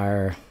know,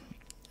 our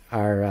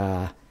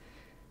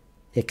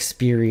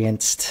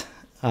experienced,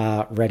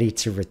 ready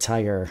to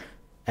retire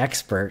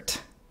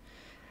expert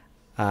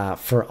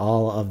for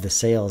all of the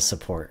sales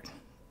support,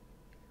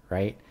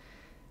 right?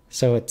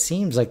 So it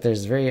seems like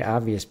there's very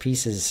obvious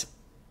pieces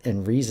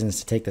and reasons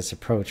to take this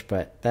approach,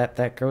 but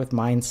that growth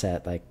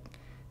mindset, like,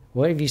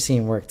 what have you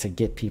seen work to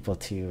get people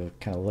to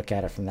kind of look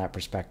at it from that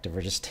perspective,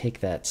 or just take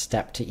that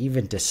step to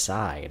even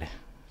decide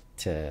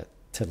to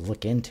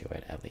look into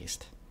it at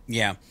least?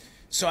 Yeah.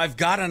 So I've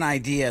got an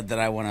idea that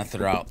I want to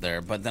throw out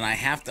there, but then I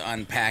have to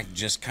unpack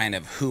just kind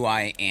of who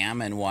I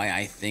am and why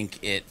I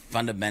think it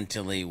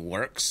fundamentally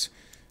works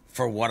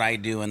for what I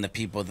do and the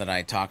people that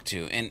I talk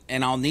to.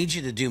 And I'll need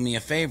you to do me a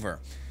favor.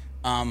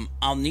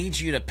 I'll need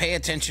you to pay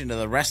attention to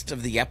the rest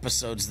of the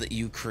episodes that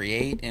you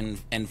create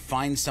and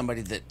find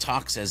somebody that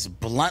talks as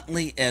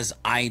bluntly as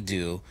I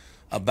do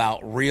about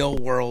real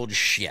world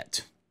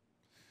shit.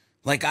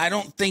 Like, I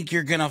don't think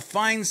you're going to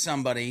find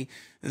somebody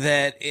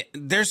that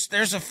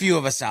there's a few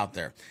of us out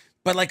there,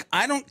 but like,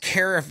 I don't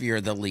care if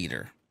you're the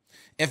leader.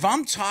 If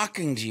I'm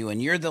talking to you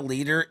and you're the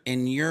leader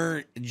and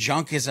your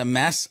junk is a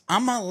mess,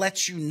 I'm going to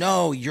let you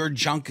know your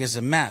junk is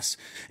a mess.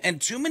 And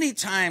too many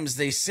times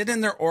they sit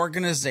in their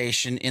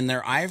organization in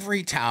their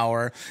ivory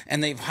tower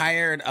and they've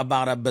hired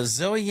about a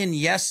bazillion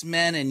yes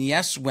men and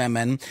yes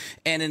women.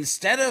 And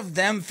instead of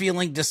them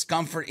feeling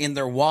discomfort in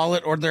their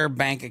wallet or their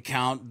bank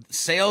account,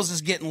 sales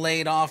is getting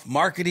laid off,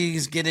 marketing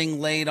is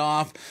getting laid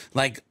off,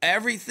 like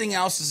everything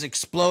else is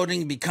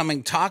exploding,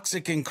 becoming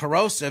toxic and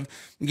corrosive,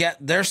 yet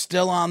they're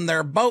still on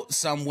their boat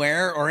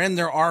somewhere or in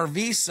their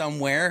RV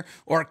somewhere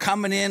or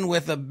coming in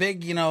with a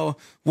big, you know,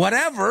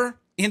 whatever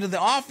into the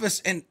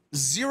office and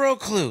zero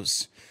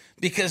clues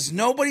because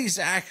nobody's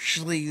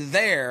actually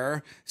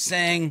there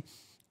saying,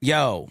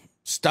 yo,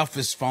 stuff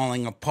is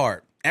falling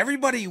apart.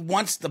 Everybody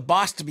wants the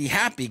boss to be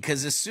happy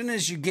because as soon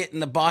as you get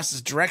in the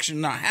boss's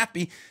direction not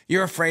happy,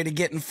 you're afraid of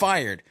getting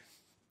fired.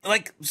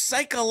 Like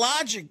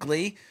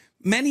psychologically,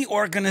 many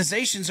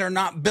organizations are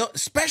not built,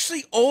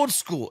 especially old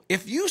school.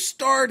 If you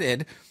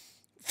started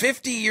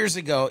 50 years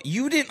ago,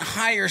 you didn't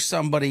hire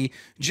somebody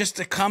just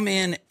to come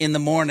in the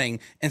morning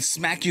and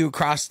smack you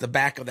across the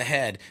back of the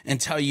head and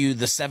tell you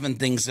the 7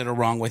 things that are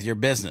wrong with your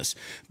business.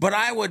 But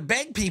I would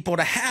beg people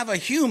to have a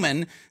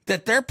human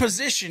that their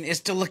position is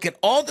to look at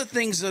all the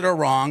things that are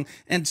wrong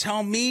and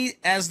tell me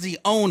as the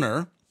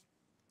owner,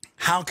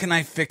 how can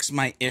I fix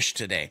my ish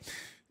today?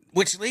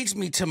 Which leads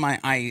me to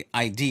my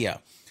idea.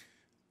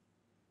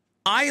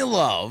 I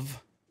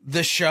love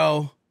the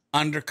show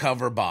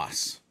Undercover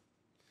Boss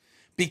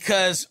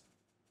because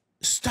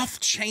stuff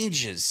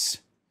changes.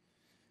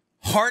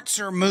 Hearts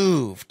are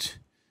moved.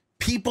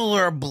 People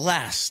are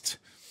blessed.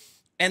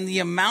 And the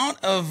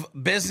amount of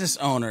business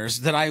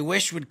owners that I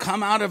wish would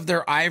come out of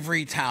their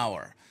ivory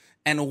tower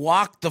and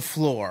walk the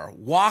floor,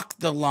 walk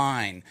the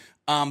line,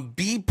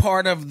 be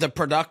part of the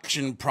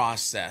production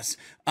process,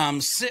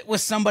 sit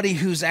with somebody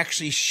who's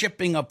actually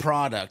shipping a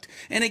product.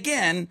 And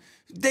again,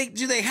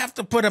 do they have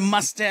to put a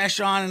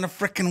mustache on and a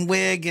freaking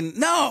wig? And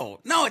no,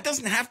 it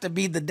doesn't have to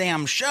be the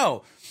damn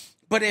show.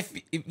 But if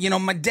you know,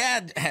 my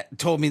dad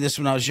told me this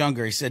when I was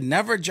younger. He said,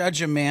 never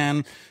judge a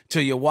man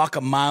till you walk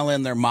a mile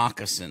in their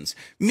moccasins.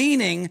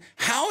 Meaning,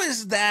 how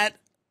is that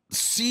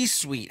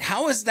C-suite,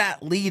 how is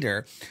that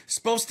leader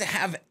supposed to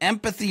have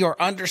empathy or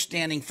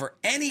understanding for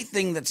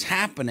anything that's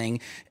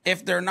happening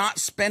if they're not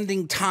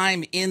spending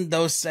time in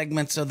those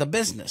segments of the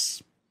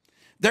business?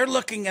 They're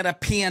looking at a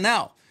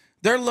P&L.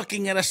 They're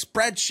looking at a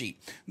spreadsheet.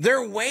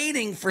 They're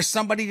waiting for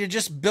somebody to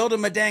just build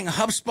them a dang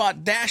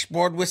HubSpot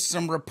dashboard with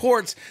some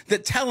reports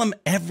that tell them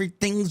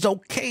everything's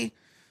okay.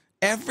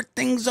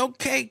 Everything's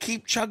okay.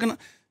 Keep chugging.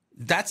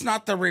 That's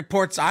not the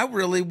reports I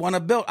really want to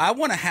build. I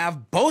want to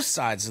have both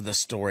sides of the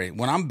story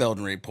when I'm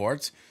building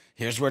reports.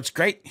 Here's where it's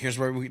great. Here's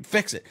where we can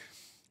fix it.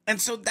 And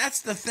so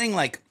that's the thing.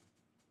 Like,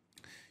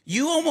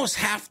 you almost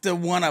have to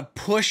want to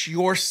push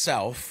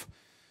yourself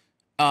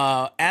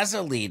as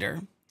a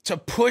leader to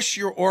push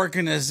your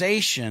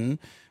organization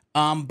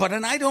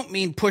And I don't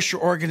mean push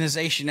your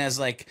organization as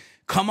like,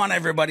 come on,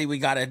 everybody, we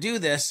got to do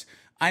this.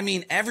 I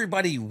mean,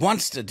 everybody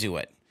wants to do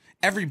it.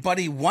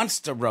 Everybody wants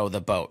to row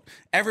the boat.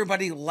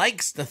 Everybody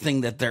likes the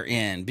thing that they're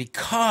in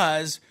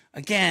because,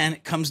 again,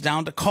 it comes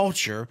down to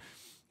culture.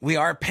 We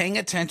are paying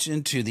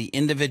attention to the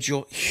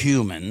individual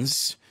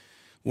humans.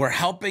 We're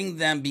helping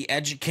them be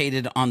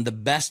educated on the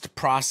best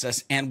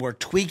process, and we're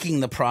tweaking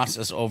the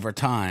process over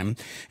time.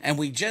 And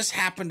we just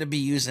happen to be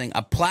using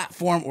a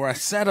platform or a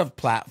set of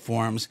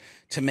platforms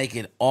to make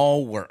it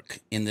all work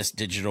in this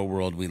digital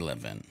world we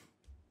live in.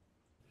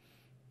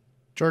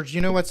 George,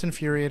 you know what's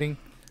infuriating?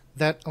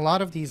 That a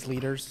lot of these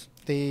leaders,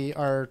 they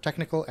are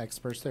technical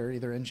experts. They're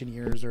either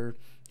engineers or,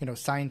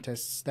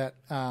 scientists that,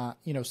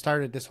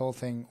 started this whole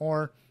thing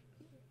or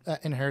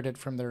inherited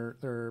from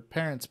their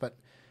parents. But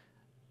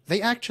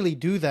they actually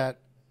do that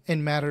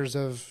in matters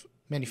of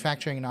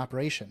manufacturing and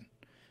operation.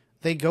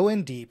 They go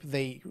in deep.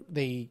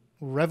 They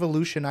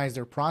revolutionize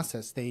their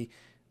process. They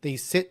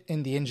sit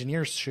in the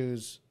engineer's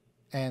shoes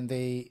and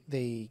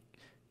they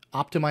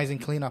optimize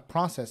and clean up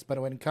process. But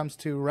when it comes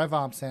to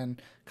RevOps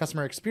and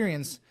customer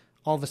experience,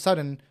 all of a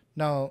sudden,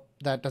 no,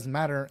 that doesn't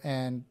matter.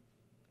 And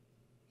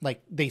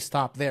like they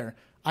stop there.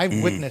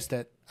 I've witnessed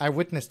it. I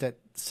witnessed it.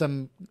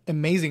 Some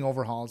amazing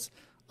overhauls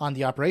on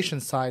the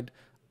operations side,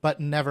 but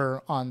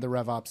never on the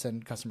RevOps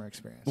and customer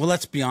experience. Well,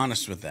 let's be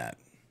honest with that.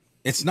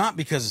 It's not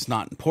because it's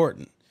not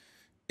important.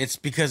 It's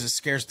because it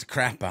scares the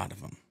crap out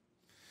of them.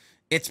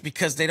 It's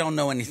because they don't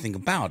know anything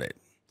about it.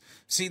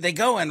 See, they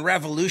go and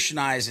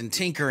revolutionize and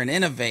tinker and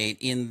innovate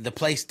in the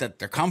place that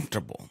they're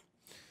comfortable.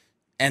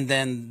 And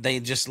then they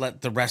just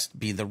let the rest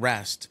be the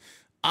rest.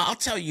 I'll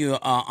tell you,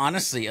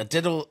 honestly, a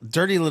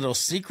dirty little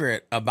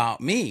secret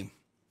about me.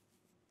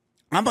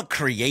 I'm a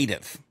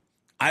creative.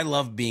 I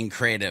love being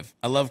creative.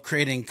 I love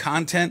creating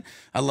content.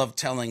 I love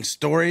telling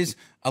stories.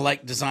 I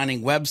like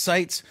designing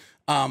websites.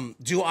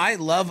 Do I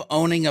love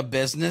owning a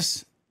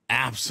business?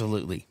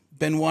 Absolutely.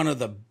 Been one of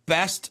the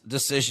best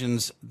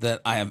decisions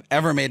that I have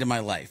ever made in my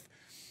life.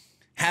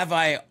 Have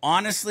I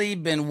honestly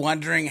been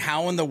wondering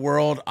how in the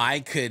world I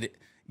could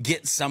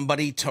get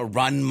somebody to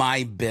run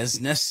my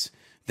business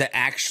that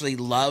actually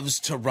loves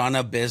to run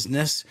a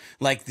business,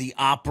 like the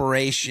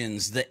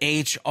operations, the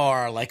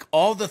HR, like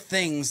all the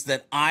things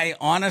that I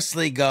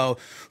honestly go,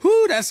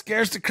 whoo, that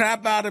scares the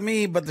crap out of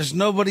me, but there's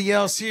nobody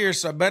else here,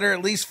 so I better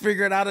at least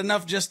figure it out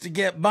enough just to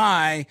get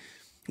by,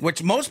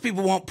 which most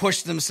people won't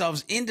push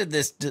themselves into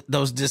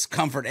those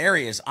discomfort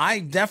areas. I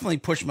definitely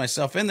push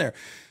myself in there.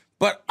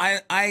 But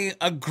I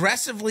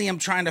aggressively am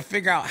trying to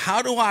figure out,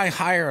 how do I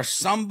hire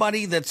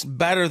somebody that's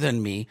better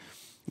than me,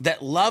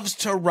 that loves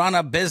to run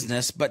a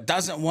business but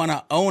doesn't want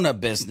to own a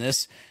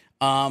business?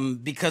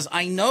 Because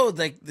I know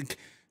that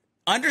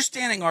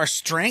understanding our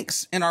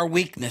strengths and our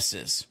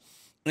weaknesses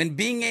and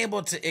being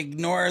able to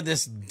ignore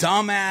this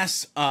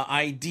dumbass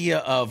idea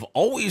of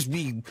always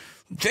be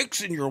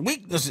fixing your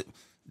weaknesses,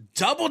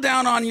 double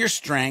down on your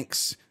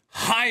strengths,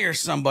 hire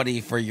somebody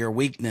for your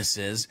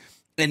weaknesses,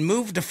 and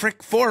move the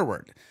frick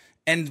forward.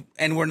 And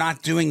we're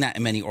not doing that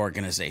in many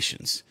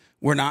organizations.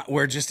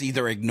 We're just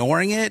either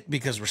ignoring it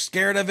because we're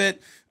scared of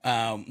it.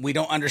 We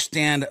don't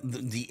understand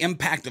the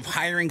impact of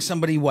hiring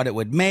somebody, what it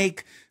would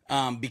make,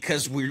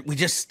 because we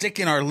just stick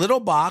in our little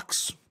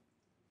box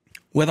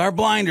with our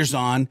blinders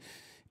on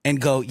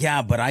and go,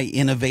 yeah, but I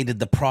innovated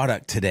the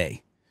product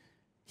today.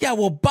 Yeah,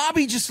 well,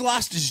 Bobby just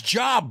lost his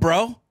job,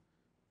 bro.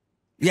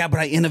 Yeah, but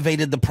I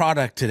innovated the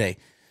product today.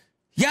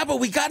 Yeah,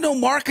 but we got no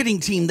marketing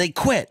team. They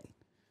quit.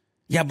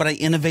 Yeah, but I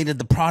innovated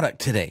the product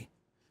today.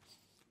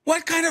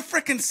 What kind of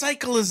frickin'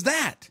 cycle is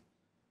that?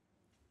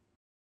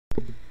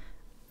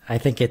 I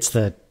think it's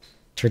the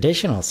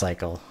traditional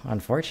cycle,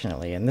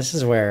 unfortunately. And this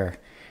is where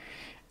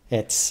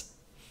it's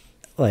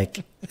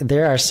like,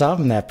 there are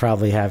some that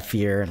probably have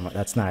fear and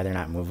that's not, they're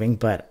not moving,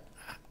 but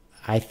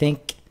I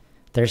think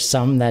there's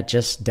some that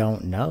just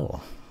don't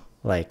know,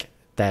 like,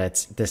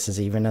 that this is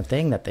even a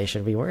thing that they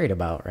should be worried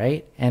about,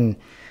 right? And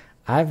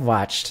I've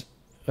watched,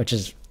 which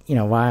is,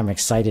 why I'm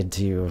excited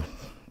to,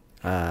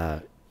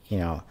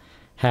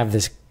 have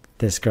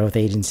this growth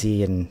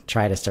agency and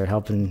try to start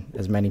helping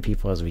as many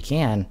people as we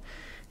can.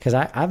 Because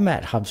I've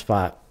met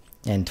HubSpot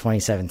in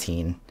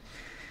 2017.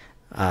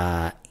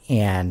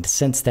 And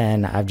since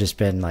then, I've just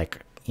been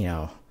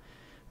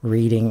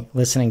reading,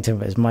 listening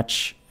to as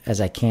much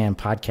as I can,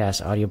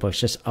 podcasts, audiobooks,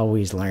 just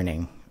always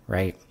learning,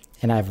 right?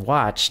 And I've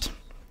watched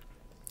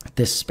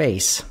this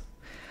space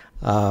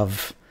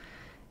of,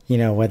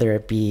 whether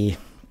it be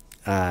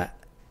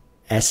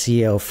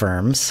SEO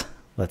firms,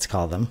 let's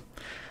call them,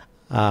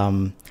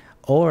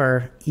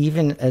 or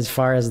even as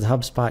far as the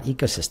HubSpot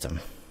ecosystem,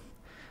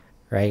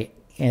 right?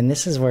 And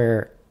this is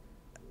where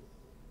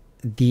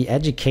the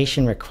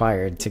education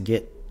required to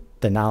get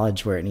the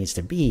knowledge where it needs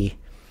to be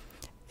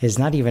is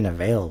not even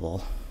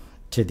available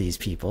to these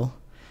people,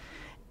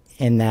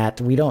 in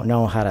that we don't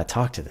know how to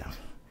talk to them.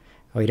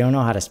 We don't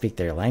know how to speak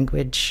their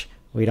language.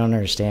 We don't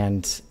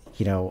understand,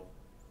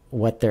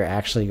 what they're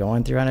actually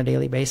going through on a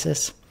daily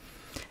basis.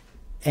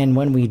 And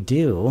when we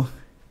do,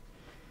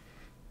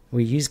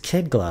 we use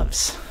kid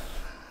gloves.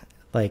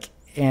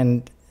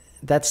 And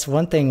that's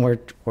one thing we're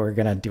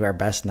going to do our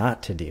best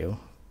not to do,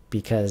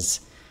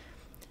 because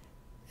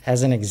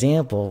as an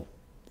example,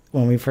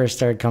 when we first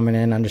started coming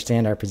in,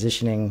 understand our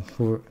positioning,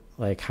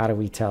 how do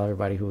we tell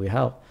everybody who we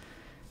help?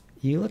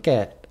 You look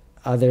at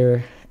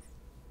other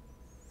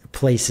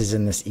places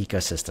in this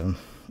ecosystem,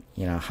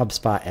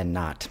 HubSpot and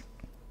not.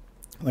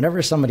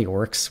 Whenever somebody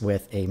works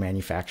with a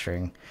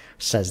manufacturing,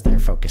 says they're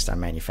focused on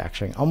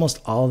manufacturing, almost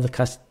all of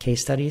the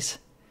case studies,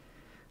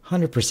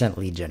 100%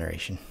 lead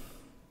generation.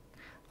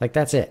 Like,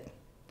 that's it.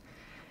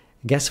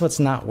 Guess what's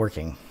not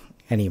working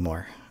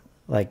anymore?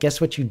 Like,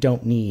 guess what you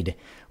don't need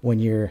when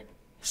you're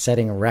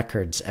setting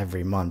records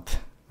every month,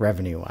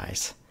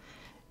 revenue-wise?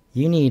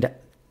 You need,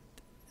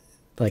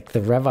 like,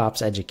 the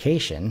RevOps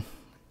education,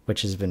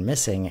 which has been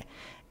missing,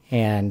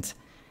 and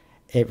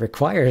it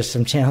requires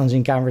some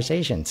challenging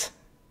conversations,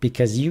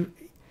 because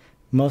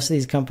most of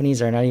these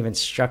companies are not even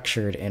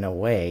structured in a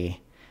way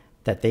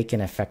that they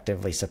can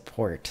effectively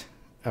support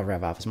a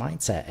RevOps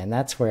mindset. And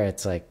that's where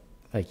it's like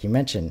you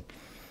mentioned,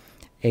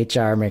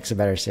 HR makes a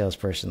better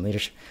salesperson,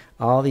 leadership.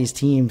 All these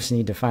teams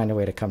need to find a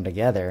way to come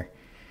together.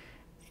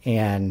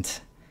 And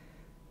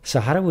so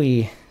how do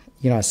we,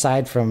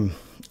 aside from,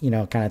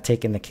 kind of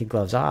taking the kid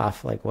gloves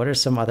off, like, what are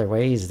some other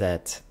ways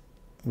that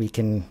we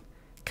can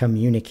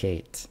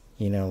communicate,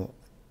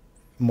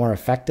 more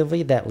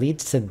effectively that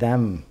leads to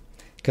them?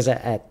 Because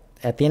at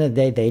the end of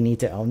the day, they need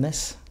to own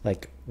this.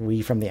 Like,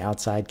 we from the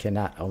outside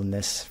cannot own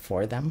this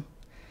for them.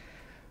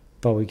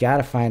 But we got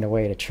to find a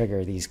way to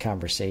trigger these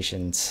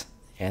conversations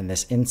and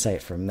this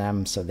insight from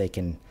them, so they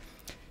can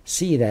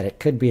see that it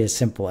could be as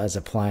simple as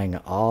applying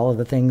all of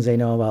the things they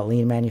know about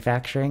lean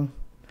manufacturing.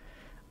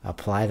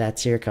 Apply that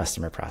to your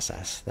customer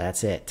process.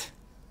 That's it.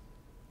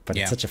 But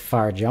It's such a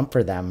far jump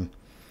for them.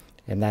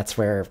 And that's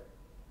where,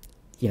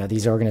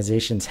 these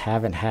organizations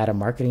haven't had a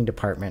marketing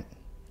department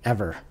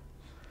ever.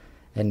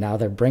 And now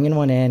they're bringing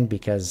one in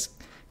because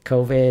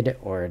COVID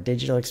or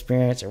digital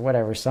experience or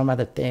whatever, some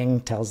other thing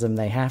tells them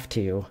they have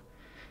to.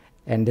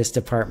 And this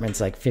department's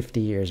like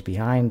 50 years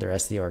behind the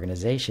rest of the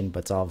organization, but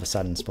it's all of a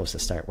sudden supposed to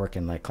start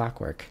working like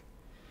clockwork.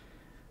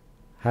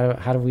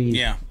 How do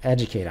we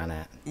educate on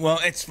that?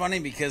 Well, it's funny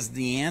because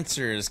the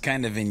answer is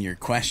kind of in your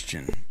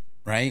question,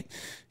 right?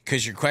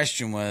 Because your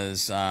question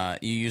was,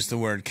 you used the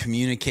word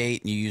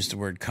communicate and you used the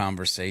word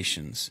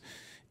conversations.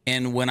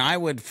 And when I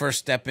would first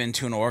step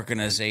into an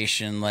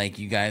organization like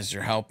you guys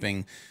are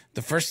helping,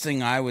 the first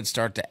thing I would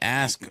start to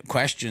ask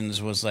questions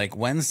was like,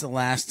 when's the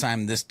last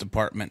time this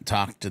department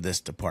talked to this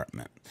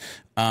department?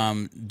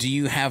 Do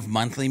you have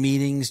monthly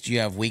meetings? Do you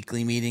have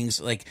weekly meetings?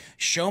 Like,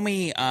 show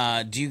me,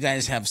 do you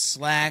guys have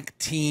Slack,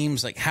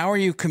 Teams? Like, how are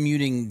you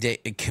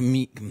communicating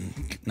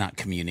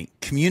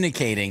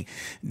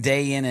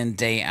day in and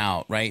day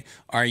out, right?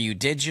 Are you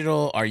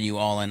digital? Are you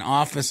all in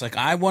office? Like,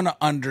 I want to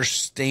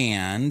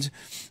understand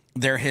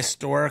their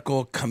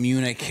historical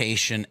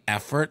communication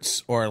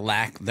efforts or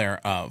lack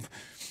thereof.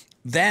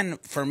 Then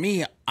for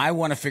me, I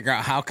want to figure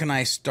out how can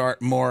I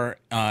start more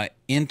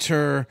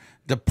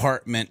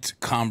interdepartment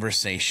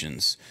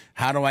conversations?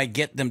 How do I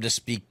get them to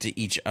speak to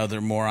each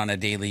other more on a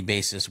daily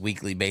basis,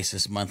 weekly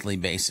basis, monthly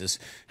basis?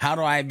 How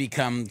do I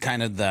become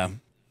kind of the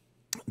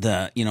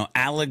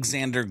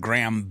Alexander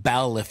Graham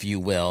Bell, if you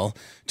will,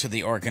 to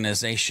the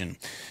organization?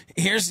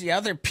 Here's the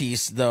other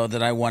piece, though,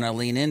 that I want to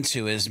lean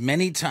into is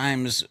many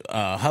times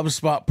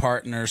HubSpot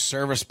partners,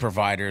 service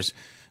providers,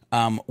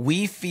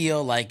 we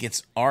feel like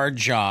it's our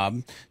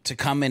job to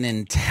come in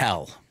and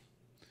tell,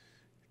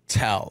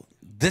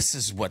 this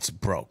is what's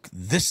broke.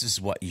 This is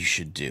what you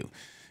should do.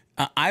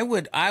 I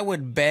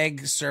would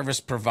beg service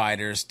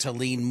providers to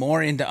lean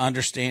more into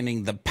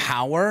understanding the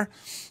power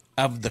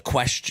of the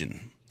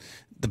question,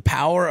 the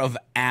power of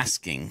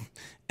asking,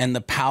 and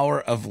the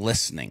power of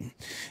listening.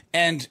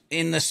 And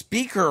in the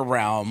speaker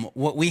realm,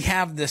 what we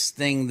have this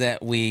thing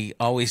that we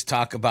always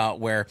talk about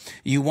where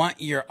you want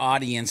your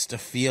audience to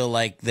feel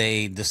like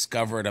they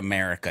discovered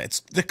America. It's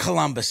the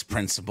Columbus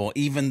principle,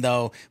 even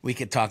though we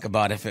could talk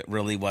about if it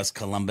really was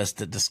Columbus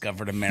that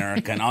discovered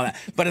America and all that.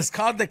 But it's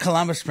called the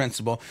Columbus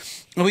principle.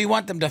 And we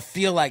want them to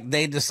feel like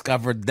they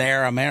discovered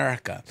their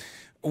America.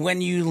 When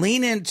you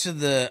lean into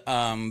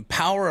the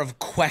power of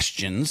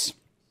questions,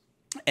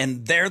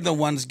 and they're the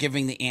ones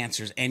giving the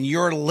answers, and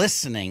you're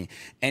listening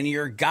and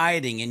you're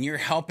guiding and you're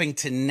helping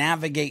to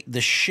navigate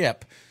the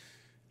ship,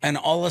 and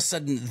all of a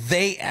sudden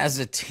they as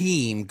a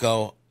team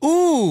go,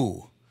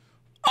 ooh,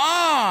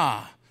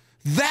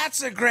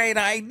 that's a great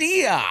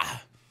idea.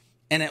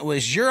 And it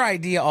was your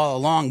idea all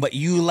along, but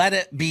you let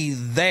it be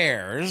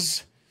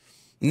theirs.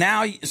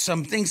 Now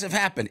some things have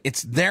happened.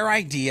 It's their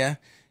idea.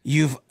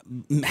 You've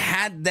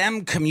had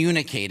them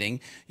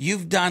communicating.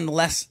 You've done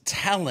less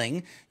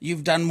telling.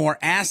 You've done more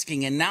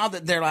asking. And now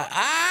that they're like,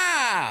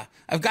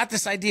 I've got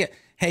this idea.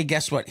 Hey,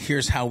 guess what?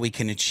 Here's how we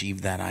can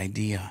achieve that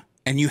idea.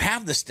 And you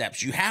have the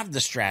steps. You have the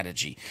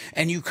strategy.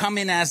 And you come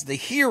in as the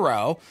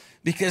hero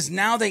because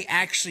now they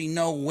actually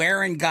know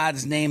where in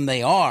God's name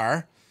they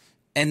are.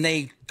 And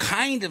they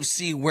kind of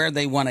see where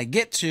they want to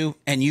get to.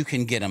 And you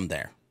can get them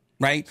there,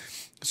 right?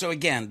 So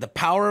again, the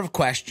power of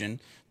question,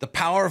 the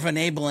power of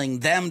enabling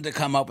them to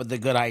come up with a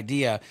good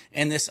idea,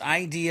 and this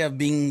idea of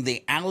being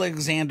the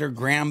Alexander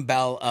Graham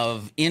Bell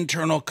of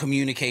internal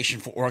communication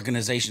for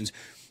organizations.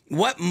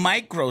 What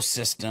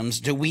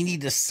microsystems do we need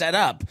to set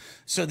up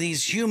so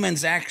these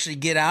humans actually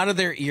get out of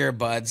their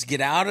earbuds, get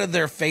out of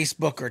their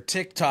Facebook or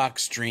TikTok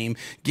stream,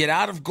 get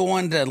out of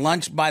going to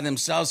lunch by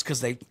themselves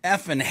because they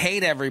effing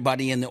hate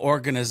everybody in the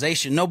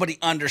organization. Nobody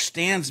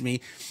understands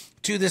me,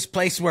 to this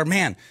place where,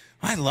 man,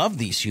 I love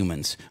these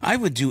humans. I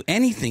would do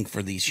anything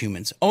for these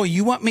humans. Oh,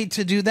 you want me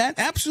to do that?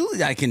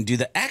 Absolutely, I can do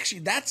that.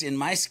 Actually, that's in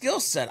my skill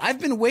set. I've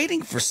been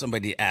waiting for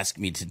somebody to ask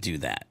me to do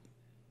that.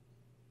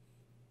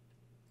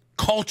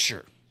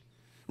 Culture,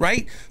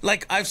 right?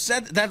 Like I've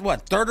said that,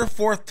 what, third or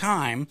fourth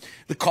time,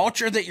 the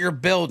culture that you're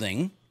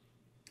building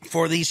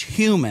for these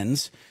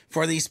humans,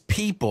 for these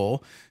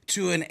people,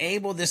 to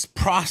enable this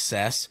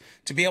process,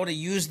 to be able to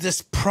use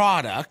this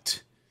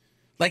product.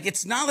 Like,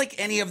 it's not like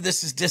any of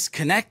this is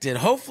disconnected.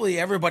 Hopefully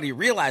everybody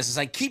realizes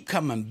I keep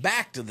coming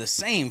back to the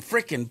same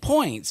freaking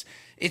points.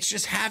 It's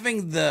just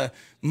having the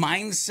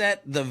mindset,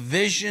 the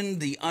vision,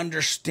 the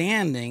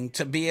understanding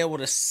to be able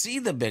to see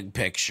the big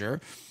picture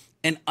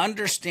and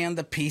understand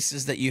the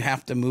pieces that you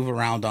have to move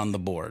around on the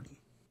board.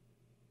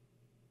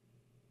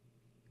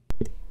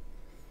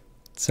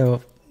 So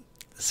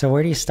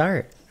where do you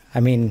start?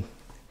 I mean,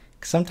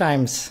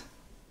 sometimes,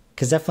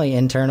 because definitely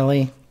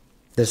internally,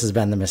 this has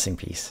been the missing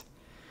piece.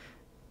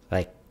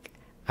 Like,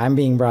 I'm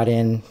being brought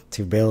in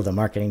to build a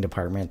marketing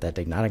department that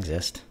did not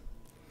exist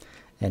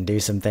and do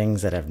some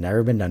things that have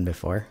never been done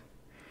before.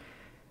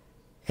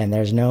 And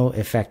there's no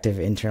effective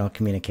internal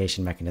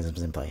communication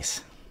mechanisms in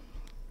place.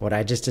 What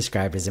I just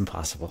described is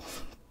impossible.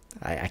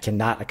 I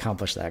cannot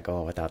accomplish that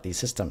goal without these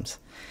systems.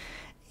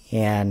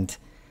 And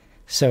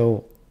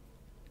so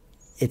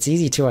it's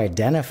easy to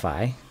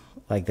identify,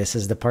 like, this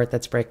is the part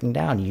that's breaking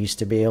down. You used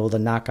to be able to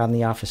knock on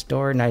the office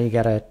door. Now you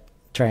got to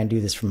try and do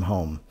this from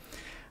home.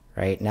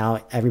 Right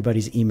now,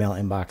 everybody's email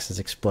inbox is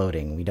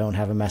exploding. We don't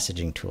have a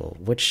messaging tool.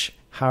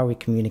 How are we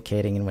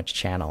communicating in which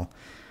channel?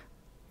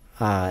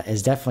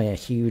 Is definitely a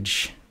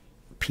huge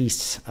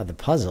piece of the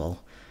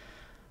puzzle.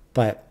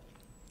 But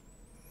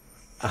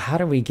how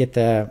do we get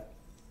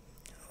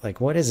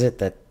what is it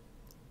that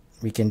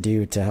we can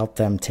do to help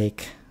them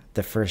take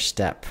the first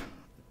step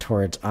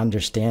towards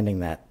understanding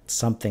that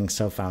something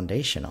so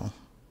foundational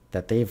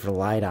that they've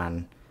relied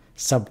on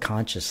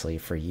subconsciously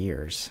for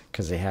years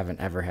because they haven't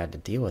ever had to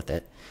deal with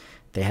it.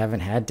 They haven't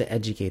had to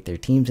educate their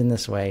teams in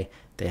this way.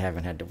 They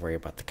haven't had to worry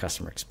about the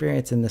customer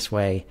experience in this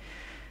way.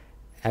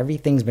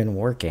 Everything's been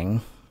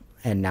working,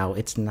 and now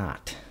it's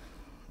not.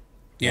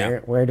 Yeah.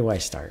 Where do I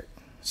start?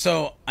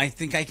 So I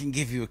think I can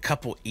give you a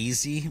couple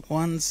easy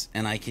ones,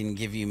 and I can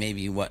give you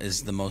maybe what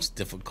is the most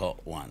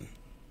difficult one,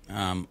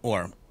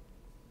 or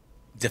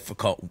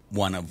difficult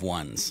one of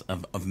ones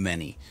of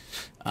many.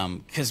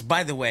 Because,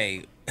 by the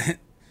way,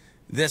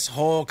 this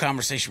whole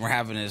conversation we're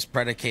having is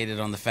predicated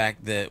on the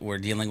fact that we're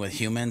dealing with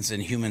humans,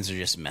 and humans are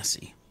just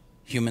messy.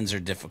 Humans are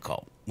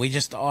difficult. We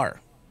just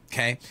are.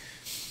 Okay.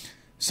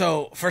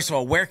 So first of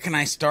all, where can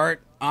I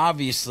start?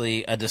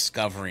 Obviously, a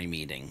discovery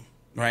meeting,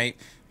 right?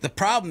 The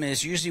problem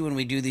is usually when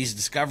we do these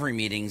discovery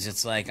meetings,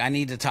 it's like I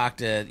need to talk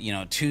to,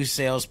 two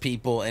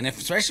salespeople, and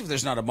especially if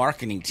there's not a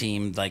marketing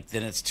team, like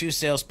then it's two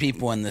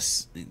salespeople and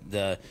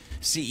the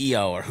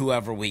CEO or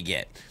whoever we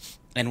get.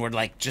 And we're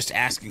like just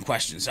asking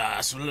questions. So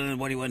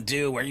what do you want to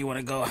do? Where do you want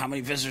to go? How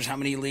many visitors? How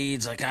many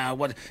leads? Like,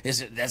 what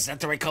is it? Is that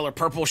the right color?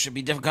 Purple should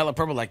be different color.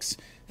 Purple. Like,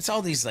 it's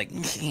all these like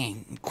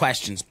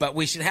questions. But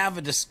we should have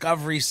a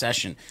discovery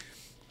session.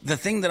 The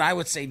thing that I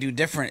would say do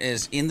different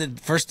is in the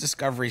first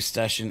discovery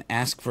session,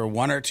 ask for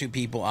one or two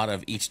people out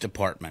of each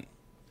department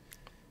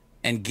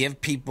and give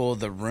people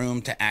the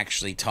room to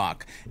actually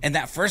talk. And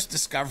that first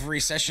discovery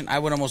session, I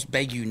would almost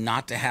beg you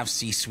not to have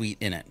C-suite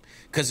in it.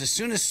 Because as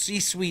soon as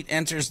C-suite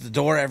enters the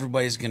door,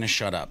 everybody's going to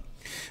shut up.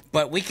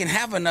 But we can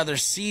have another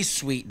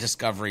C-suite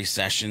discovery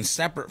session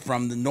separate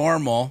from the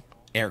normal,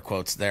 air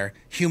quotes there,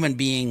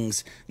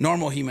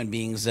 normal human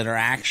beings that are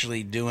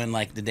actually doing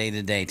like the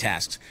day-to-day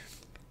tasks.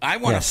 I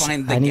want to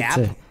find the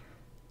gap.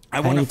 I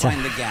want to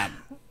find the gap.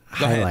 Go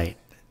highlight ahead.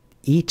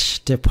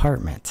 Each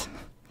department.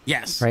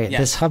 Yes. Right. Yes.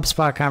 This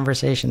HubSpot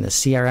conversation, this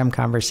CRM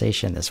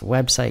conversation, this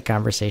website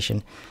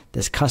conversation,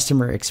 this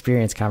customer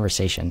experience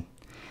conversation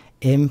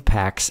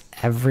impacts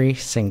every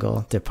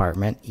single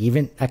department,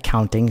 even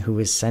accounting, who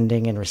is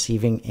sending and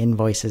receiving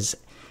invoices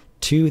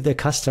to the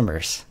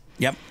customers.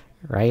 Yep.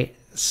 Right.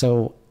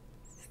 So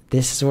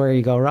this is where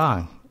you go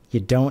wrong. You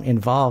don't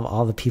involve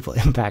all the people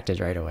impacted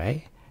right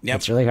away. Yep.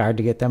 It's really hard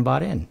to get them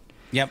bought in.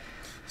 Yep.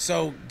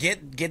 So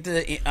get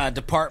the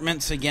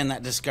departments, again,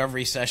 that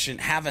discovery session.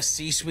 Have a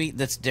C-suite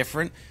that's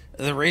different.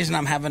 The reason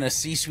I'm having a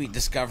C-suite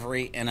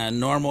discovery and a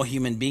normal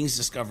human beings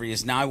discovery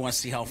is now I want to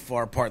see how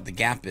far apart the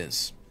gap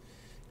is.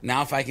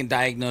 Now, if I can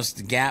diagnose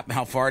the gap,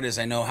 how far it is,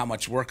 I know how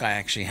much work I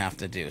actually have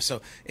to do.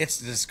 So it's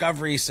the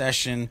discovery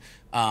session,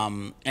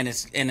 and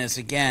it's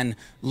again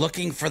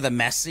looking for the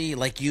messy,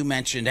 like you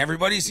mentioned.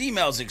 Everybody's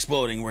emails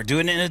exploding. We're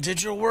doing it in a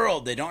digital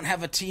world. They don't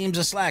have a Teams,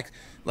 a Slack.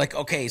 Like,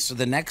 okay, so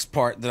the next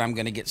part that I'm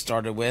going to get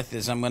started with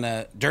is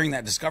during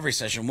that discovery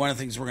session, one of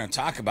the things we're going to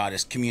talk about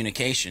is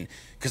communication,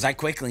 because I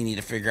quickly need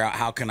to figure out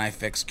how can I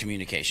fix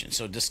communication.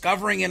 So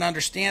discovering and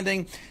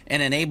understanding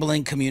and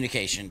enabling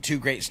communication, 2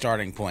 great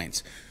starting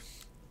points.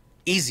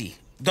 Easy.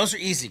 Those are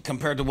easy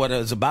compared to what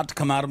is about to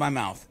come out of my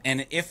mouth.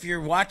 And if you're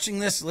watching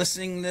this,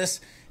 listening to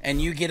this,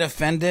 and you get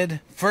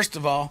offended, first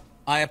of all,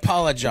 I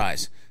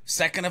apologize.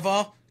 Second of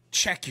all,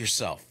 check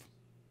yourself.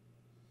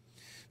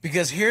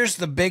 Because here's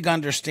the big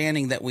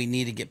understanding that we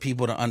need to get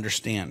people to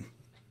understand.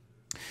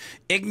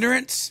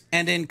 Ignorance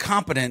and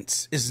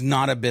incompetence is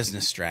not a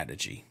business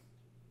strategy.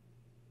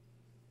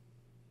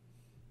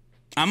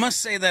 I must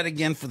say that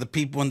again for the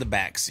people in the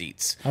back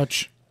seats.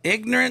 Ouch.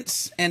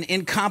 Ignorance and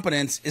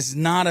incompetence is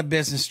not a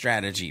business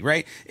strategy,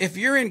 right? If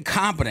you're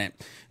incompetent,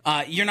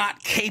 you're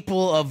not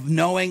capable of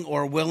knowing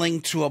or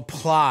willing to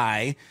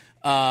apply,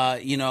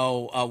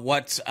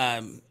 what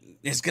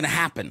is going to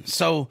happen.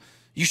 So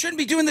you shouldn't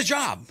be doing the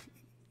job.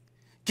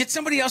 Get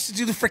somebody else to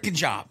do the freaking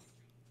job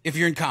if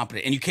you're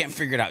incompetent and you can't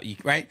figure it out,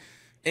 right?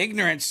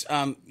 Ignorance,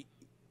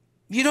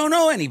 you don't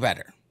know any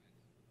better.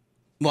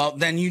 Well,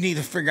 then you need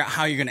to figure out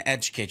how you're going to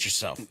educate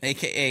yourself,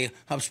 a.k.a.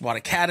 HubSpot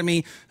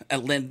Academy,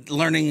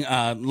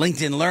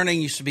 LinkedIn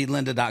Learning used to be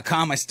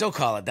lynda.com. I still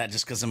call it that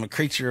just because I'm a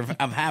creature of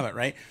habit,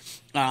 right?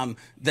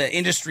 The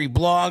industry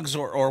blogs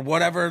or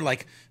whatever,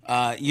 like,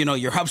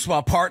 your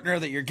HubSpot partner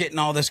that you're getting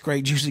all this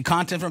great juicy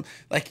content from.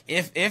 Like,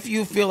 if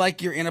you feel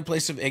like you're in a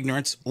place of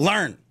ignorance,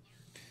 learn.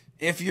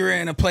 If you're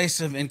in a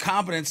place of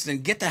incompetence, then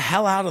get the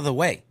hell out of the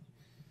way.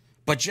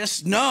 But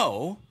just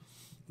know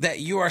that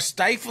you are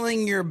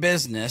stifling your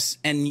business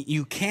and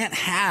you can't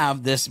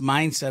have this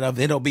mindset of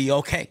it'll be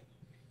okay.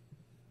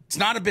 It's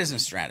not a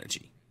business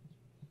strategy.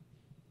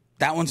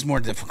 That one's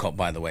more difficult,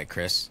 by the way,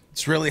 Chris.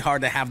 It's really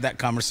hard to have that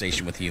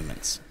conversation with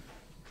humans.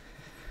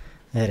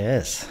 It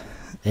is.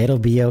 It'll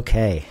be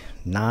okay.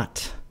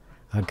 Not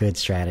a good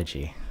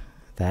strategy.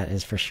 That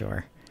is for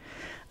sure.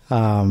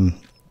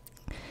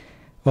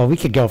 Well, we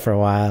could go for a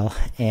while,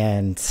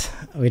 and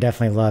we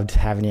definitely loved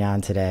having you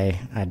on today.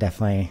 I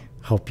definitely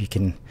hope you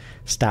can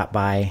stop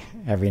by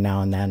every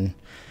now and then.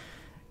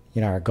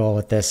 Our goal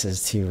with this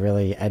is to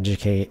really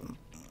educate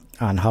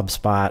on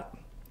HubSpot,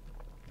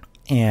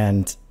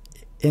 and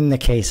in the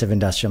case of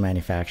industrial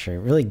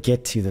manufacturing, really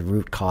get to the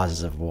root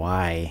causes of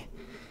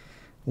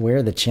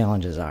where the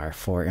challenges are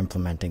for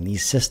implementing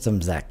these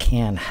systems that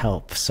can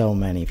help so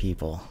many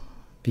people,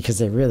 because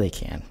they really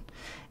can.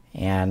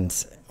 And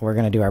we're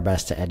going to do our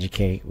best to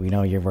educate. We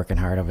know you're working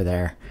hard over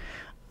there.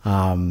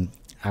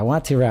 I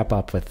want to wrap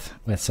up with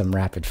some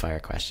rapid fire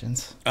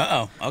questions.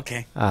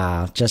 Okay.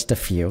 Just a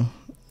few.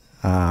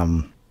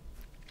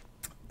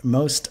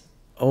 Most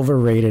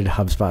overrated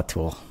HubSpot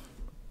tool.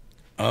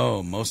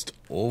 Oh, most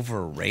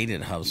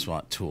overrated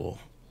HubSpot tool.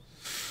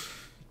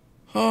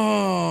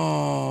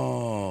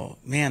 Oh,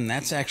 man,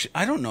 that's actually,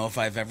 I don't know if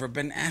I've ever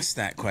been asked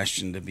that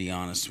question, to be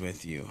honest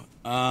with you.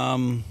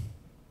 I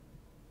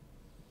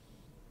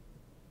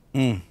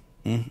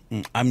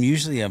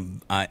usually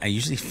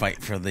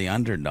fight for the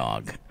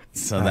underdog.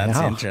 So that's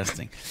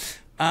interesting.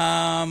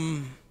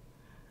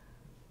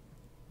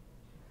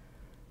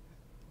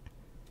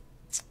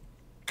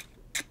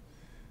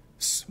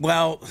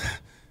 Well,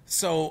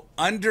 so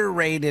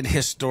underrated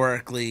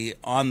historically,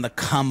 on the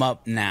come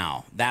up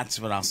now. That's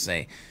what I'll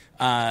say.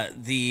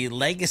 The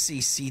legacy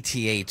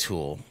CTA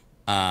tool,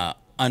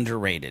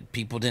 underrated.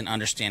 People didn't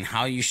understand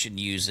how you should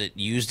use it,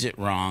 used it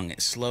wrong.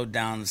 It slowed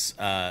down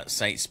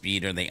site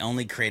speed, or they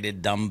only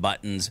created dumb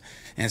buttons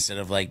instead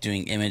of like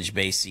doing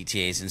image-based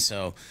CTAs. And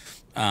so,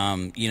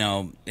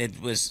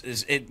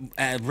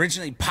 it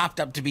originally popped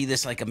up to be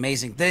this like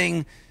amazing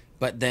thing,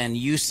 but then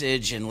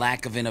usage and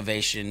lack of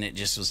innovation, it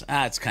just was,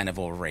 it's kind of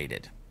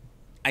overrated.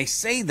 I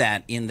say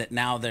that in that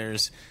now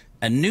there's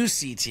a new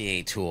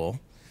CTA tool,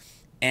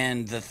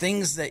 and the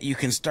things that you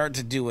can start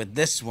to do with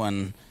this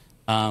one,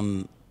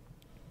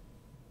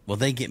 well,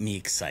 they get me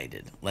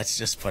excited. Let's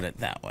just put it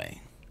that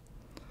way.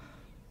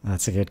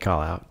 That's a good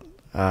call out.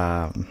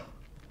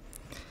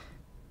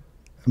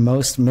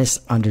 Most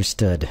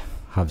misunderstood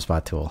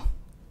HubSpot tool.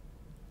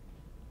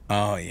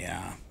 Oh,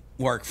 yeah.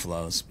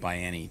 Workflows, by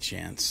any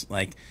chance.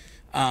 Like,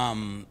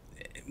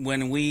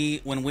 when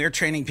we're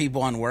training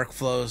people on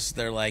workflows,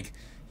 they're like,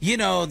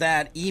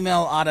 that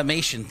email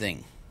automation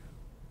thing.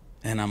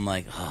 And I'm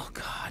like, oh,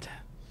 God.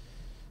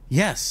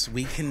 Yes,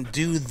 we can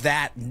do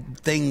that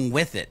thing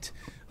with it.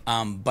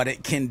 But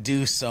it can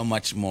do so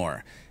much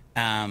more.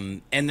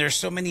 And there's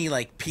so many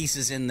like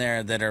pieces in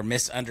there that are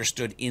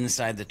misunderstood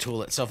inside the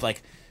tool itself.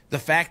 Like the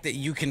fact that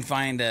you can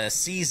find a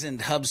seasoned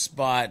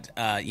HubSpot,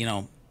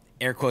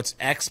 air quotes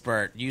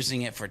expert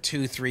using it for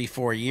 2, 3,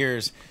 4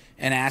 years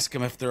and ask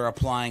them if they're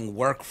applying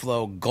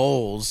workflow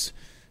goals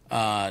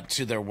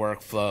to their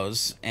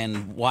workflows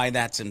and why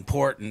that's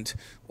important.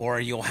 Or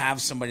you'll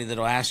have somebody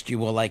that'll ask you,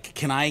 well, like,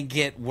 can I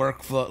get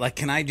workflow? Like,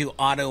 can I do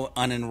auto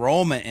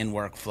unenrollment in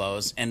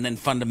workflows? And then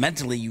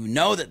fundamentally, you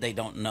know that they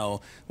don't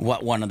know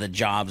what one of the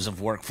jobs of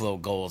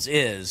workflow goals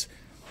is.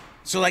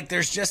 So, like,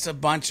 there's just a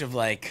bunch of,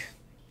 like,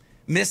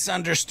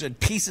 misunderstood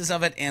pieces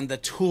of it, and the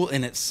tool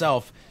in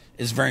itself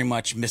is very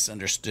much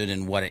misunderstood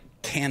in what it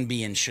can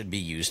be and should be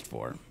used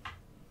for.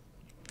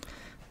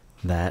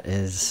 That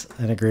is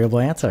an agreeable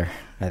answer,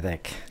 I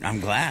think. I'm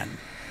glad.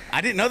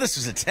 I didn't know this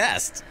was a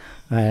test.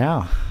 I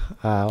know.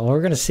 Well,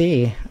 we're going to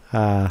see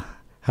how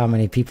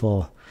many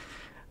people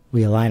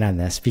we align on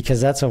this,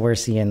 because that's what we're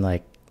seeing.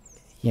 Like,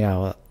 you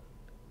know,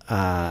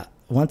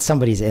 once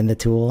somebody's in the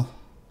tool,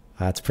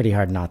 it's pretty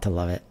hard not to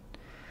love it.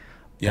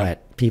 Yep.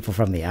 But people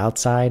from the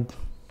outside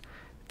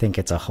think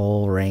it's a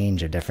whole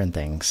range of different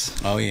things.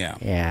 Oh, yeah.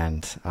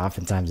 And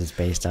oftentimes it's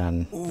based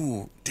on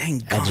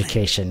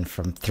education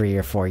from 3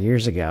 or 4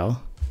 years ago.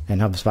 And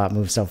HubSpot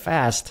moves so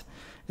fast,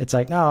 it's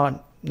like, no,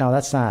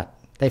 that's not.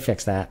 They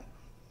fixed that,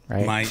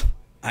 right?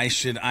 I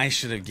should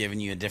have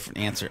given you a different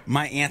answer.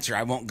 My answer,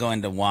 I won't go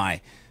into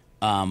why,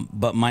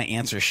 but my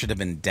answer should have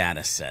been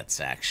data sets,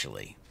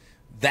 actually.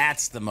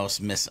 That's the most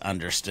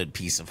misunderstood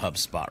piece of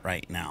HubSpot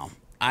right now.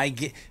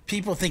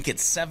 People think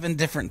it's 7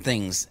 different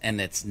things,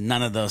 and it's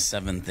none of those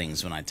 7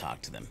 things when I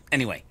talk to them.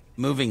 Anyway,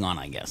 moving on,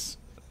 I guess.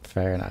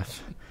 Fair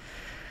enough.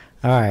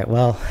 All right.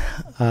 Well,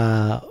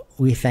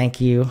 we thank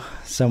you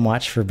so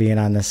much for being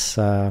on this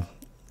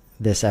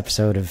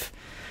episode of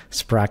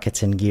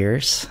Sprockets and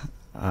Gears.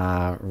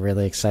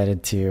 Really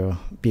excited to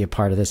be a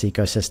part of this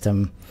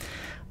ecosystem,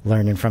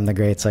 learning from the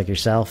greats like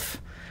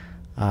yourself.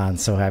 I'm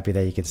so happy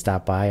that you could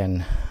stop by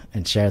and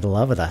share the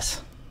love with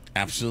us.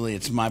 Absolutely.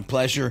 It's my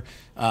pleasure.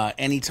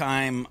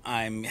 Anytime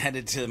I'm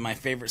headed to my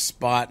favorite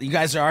spot, you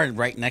guys are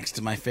right next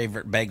to my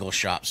favorite bagel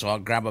shop, so I'll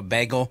grab a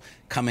bagel,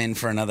 come in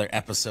for another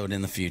episode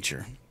in the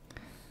future.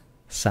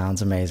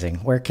 Sounds amazing.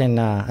 Where can,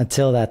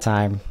 until that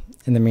time,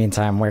 in the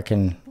meantime, where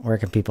can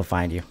people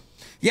find you?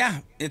 Yeah,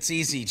 it's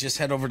easy. Just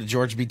head over to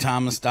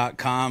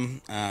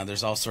georgebthomas.com.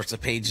 There's all sorts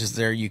of pages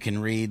there you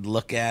can read,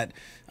 look at.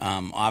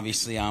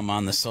 Obviously, I'm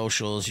on the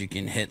socials. You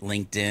can hit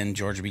LinkedIn,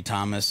 George B.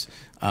 Thomas.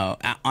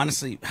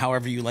 Honestly,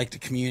 however you like to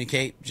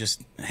communicate,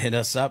 just hit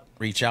us up,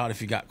 reach out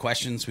if you got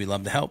questions. We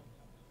love to help.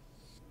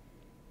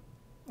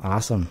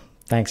 Awesome.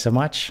 Thanks so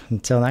much.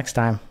 Until next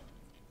time.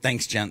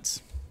 Thanks,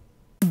 gents.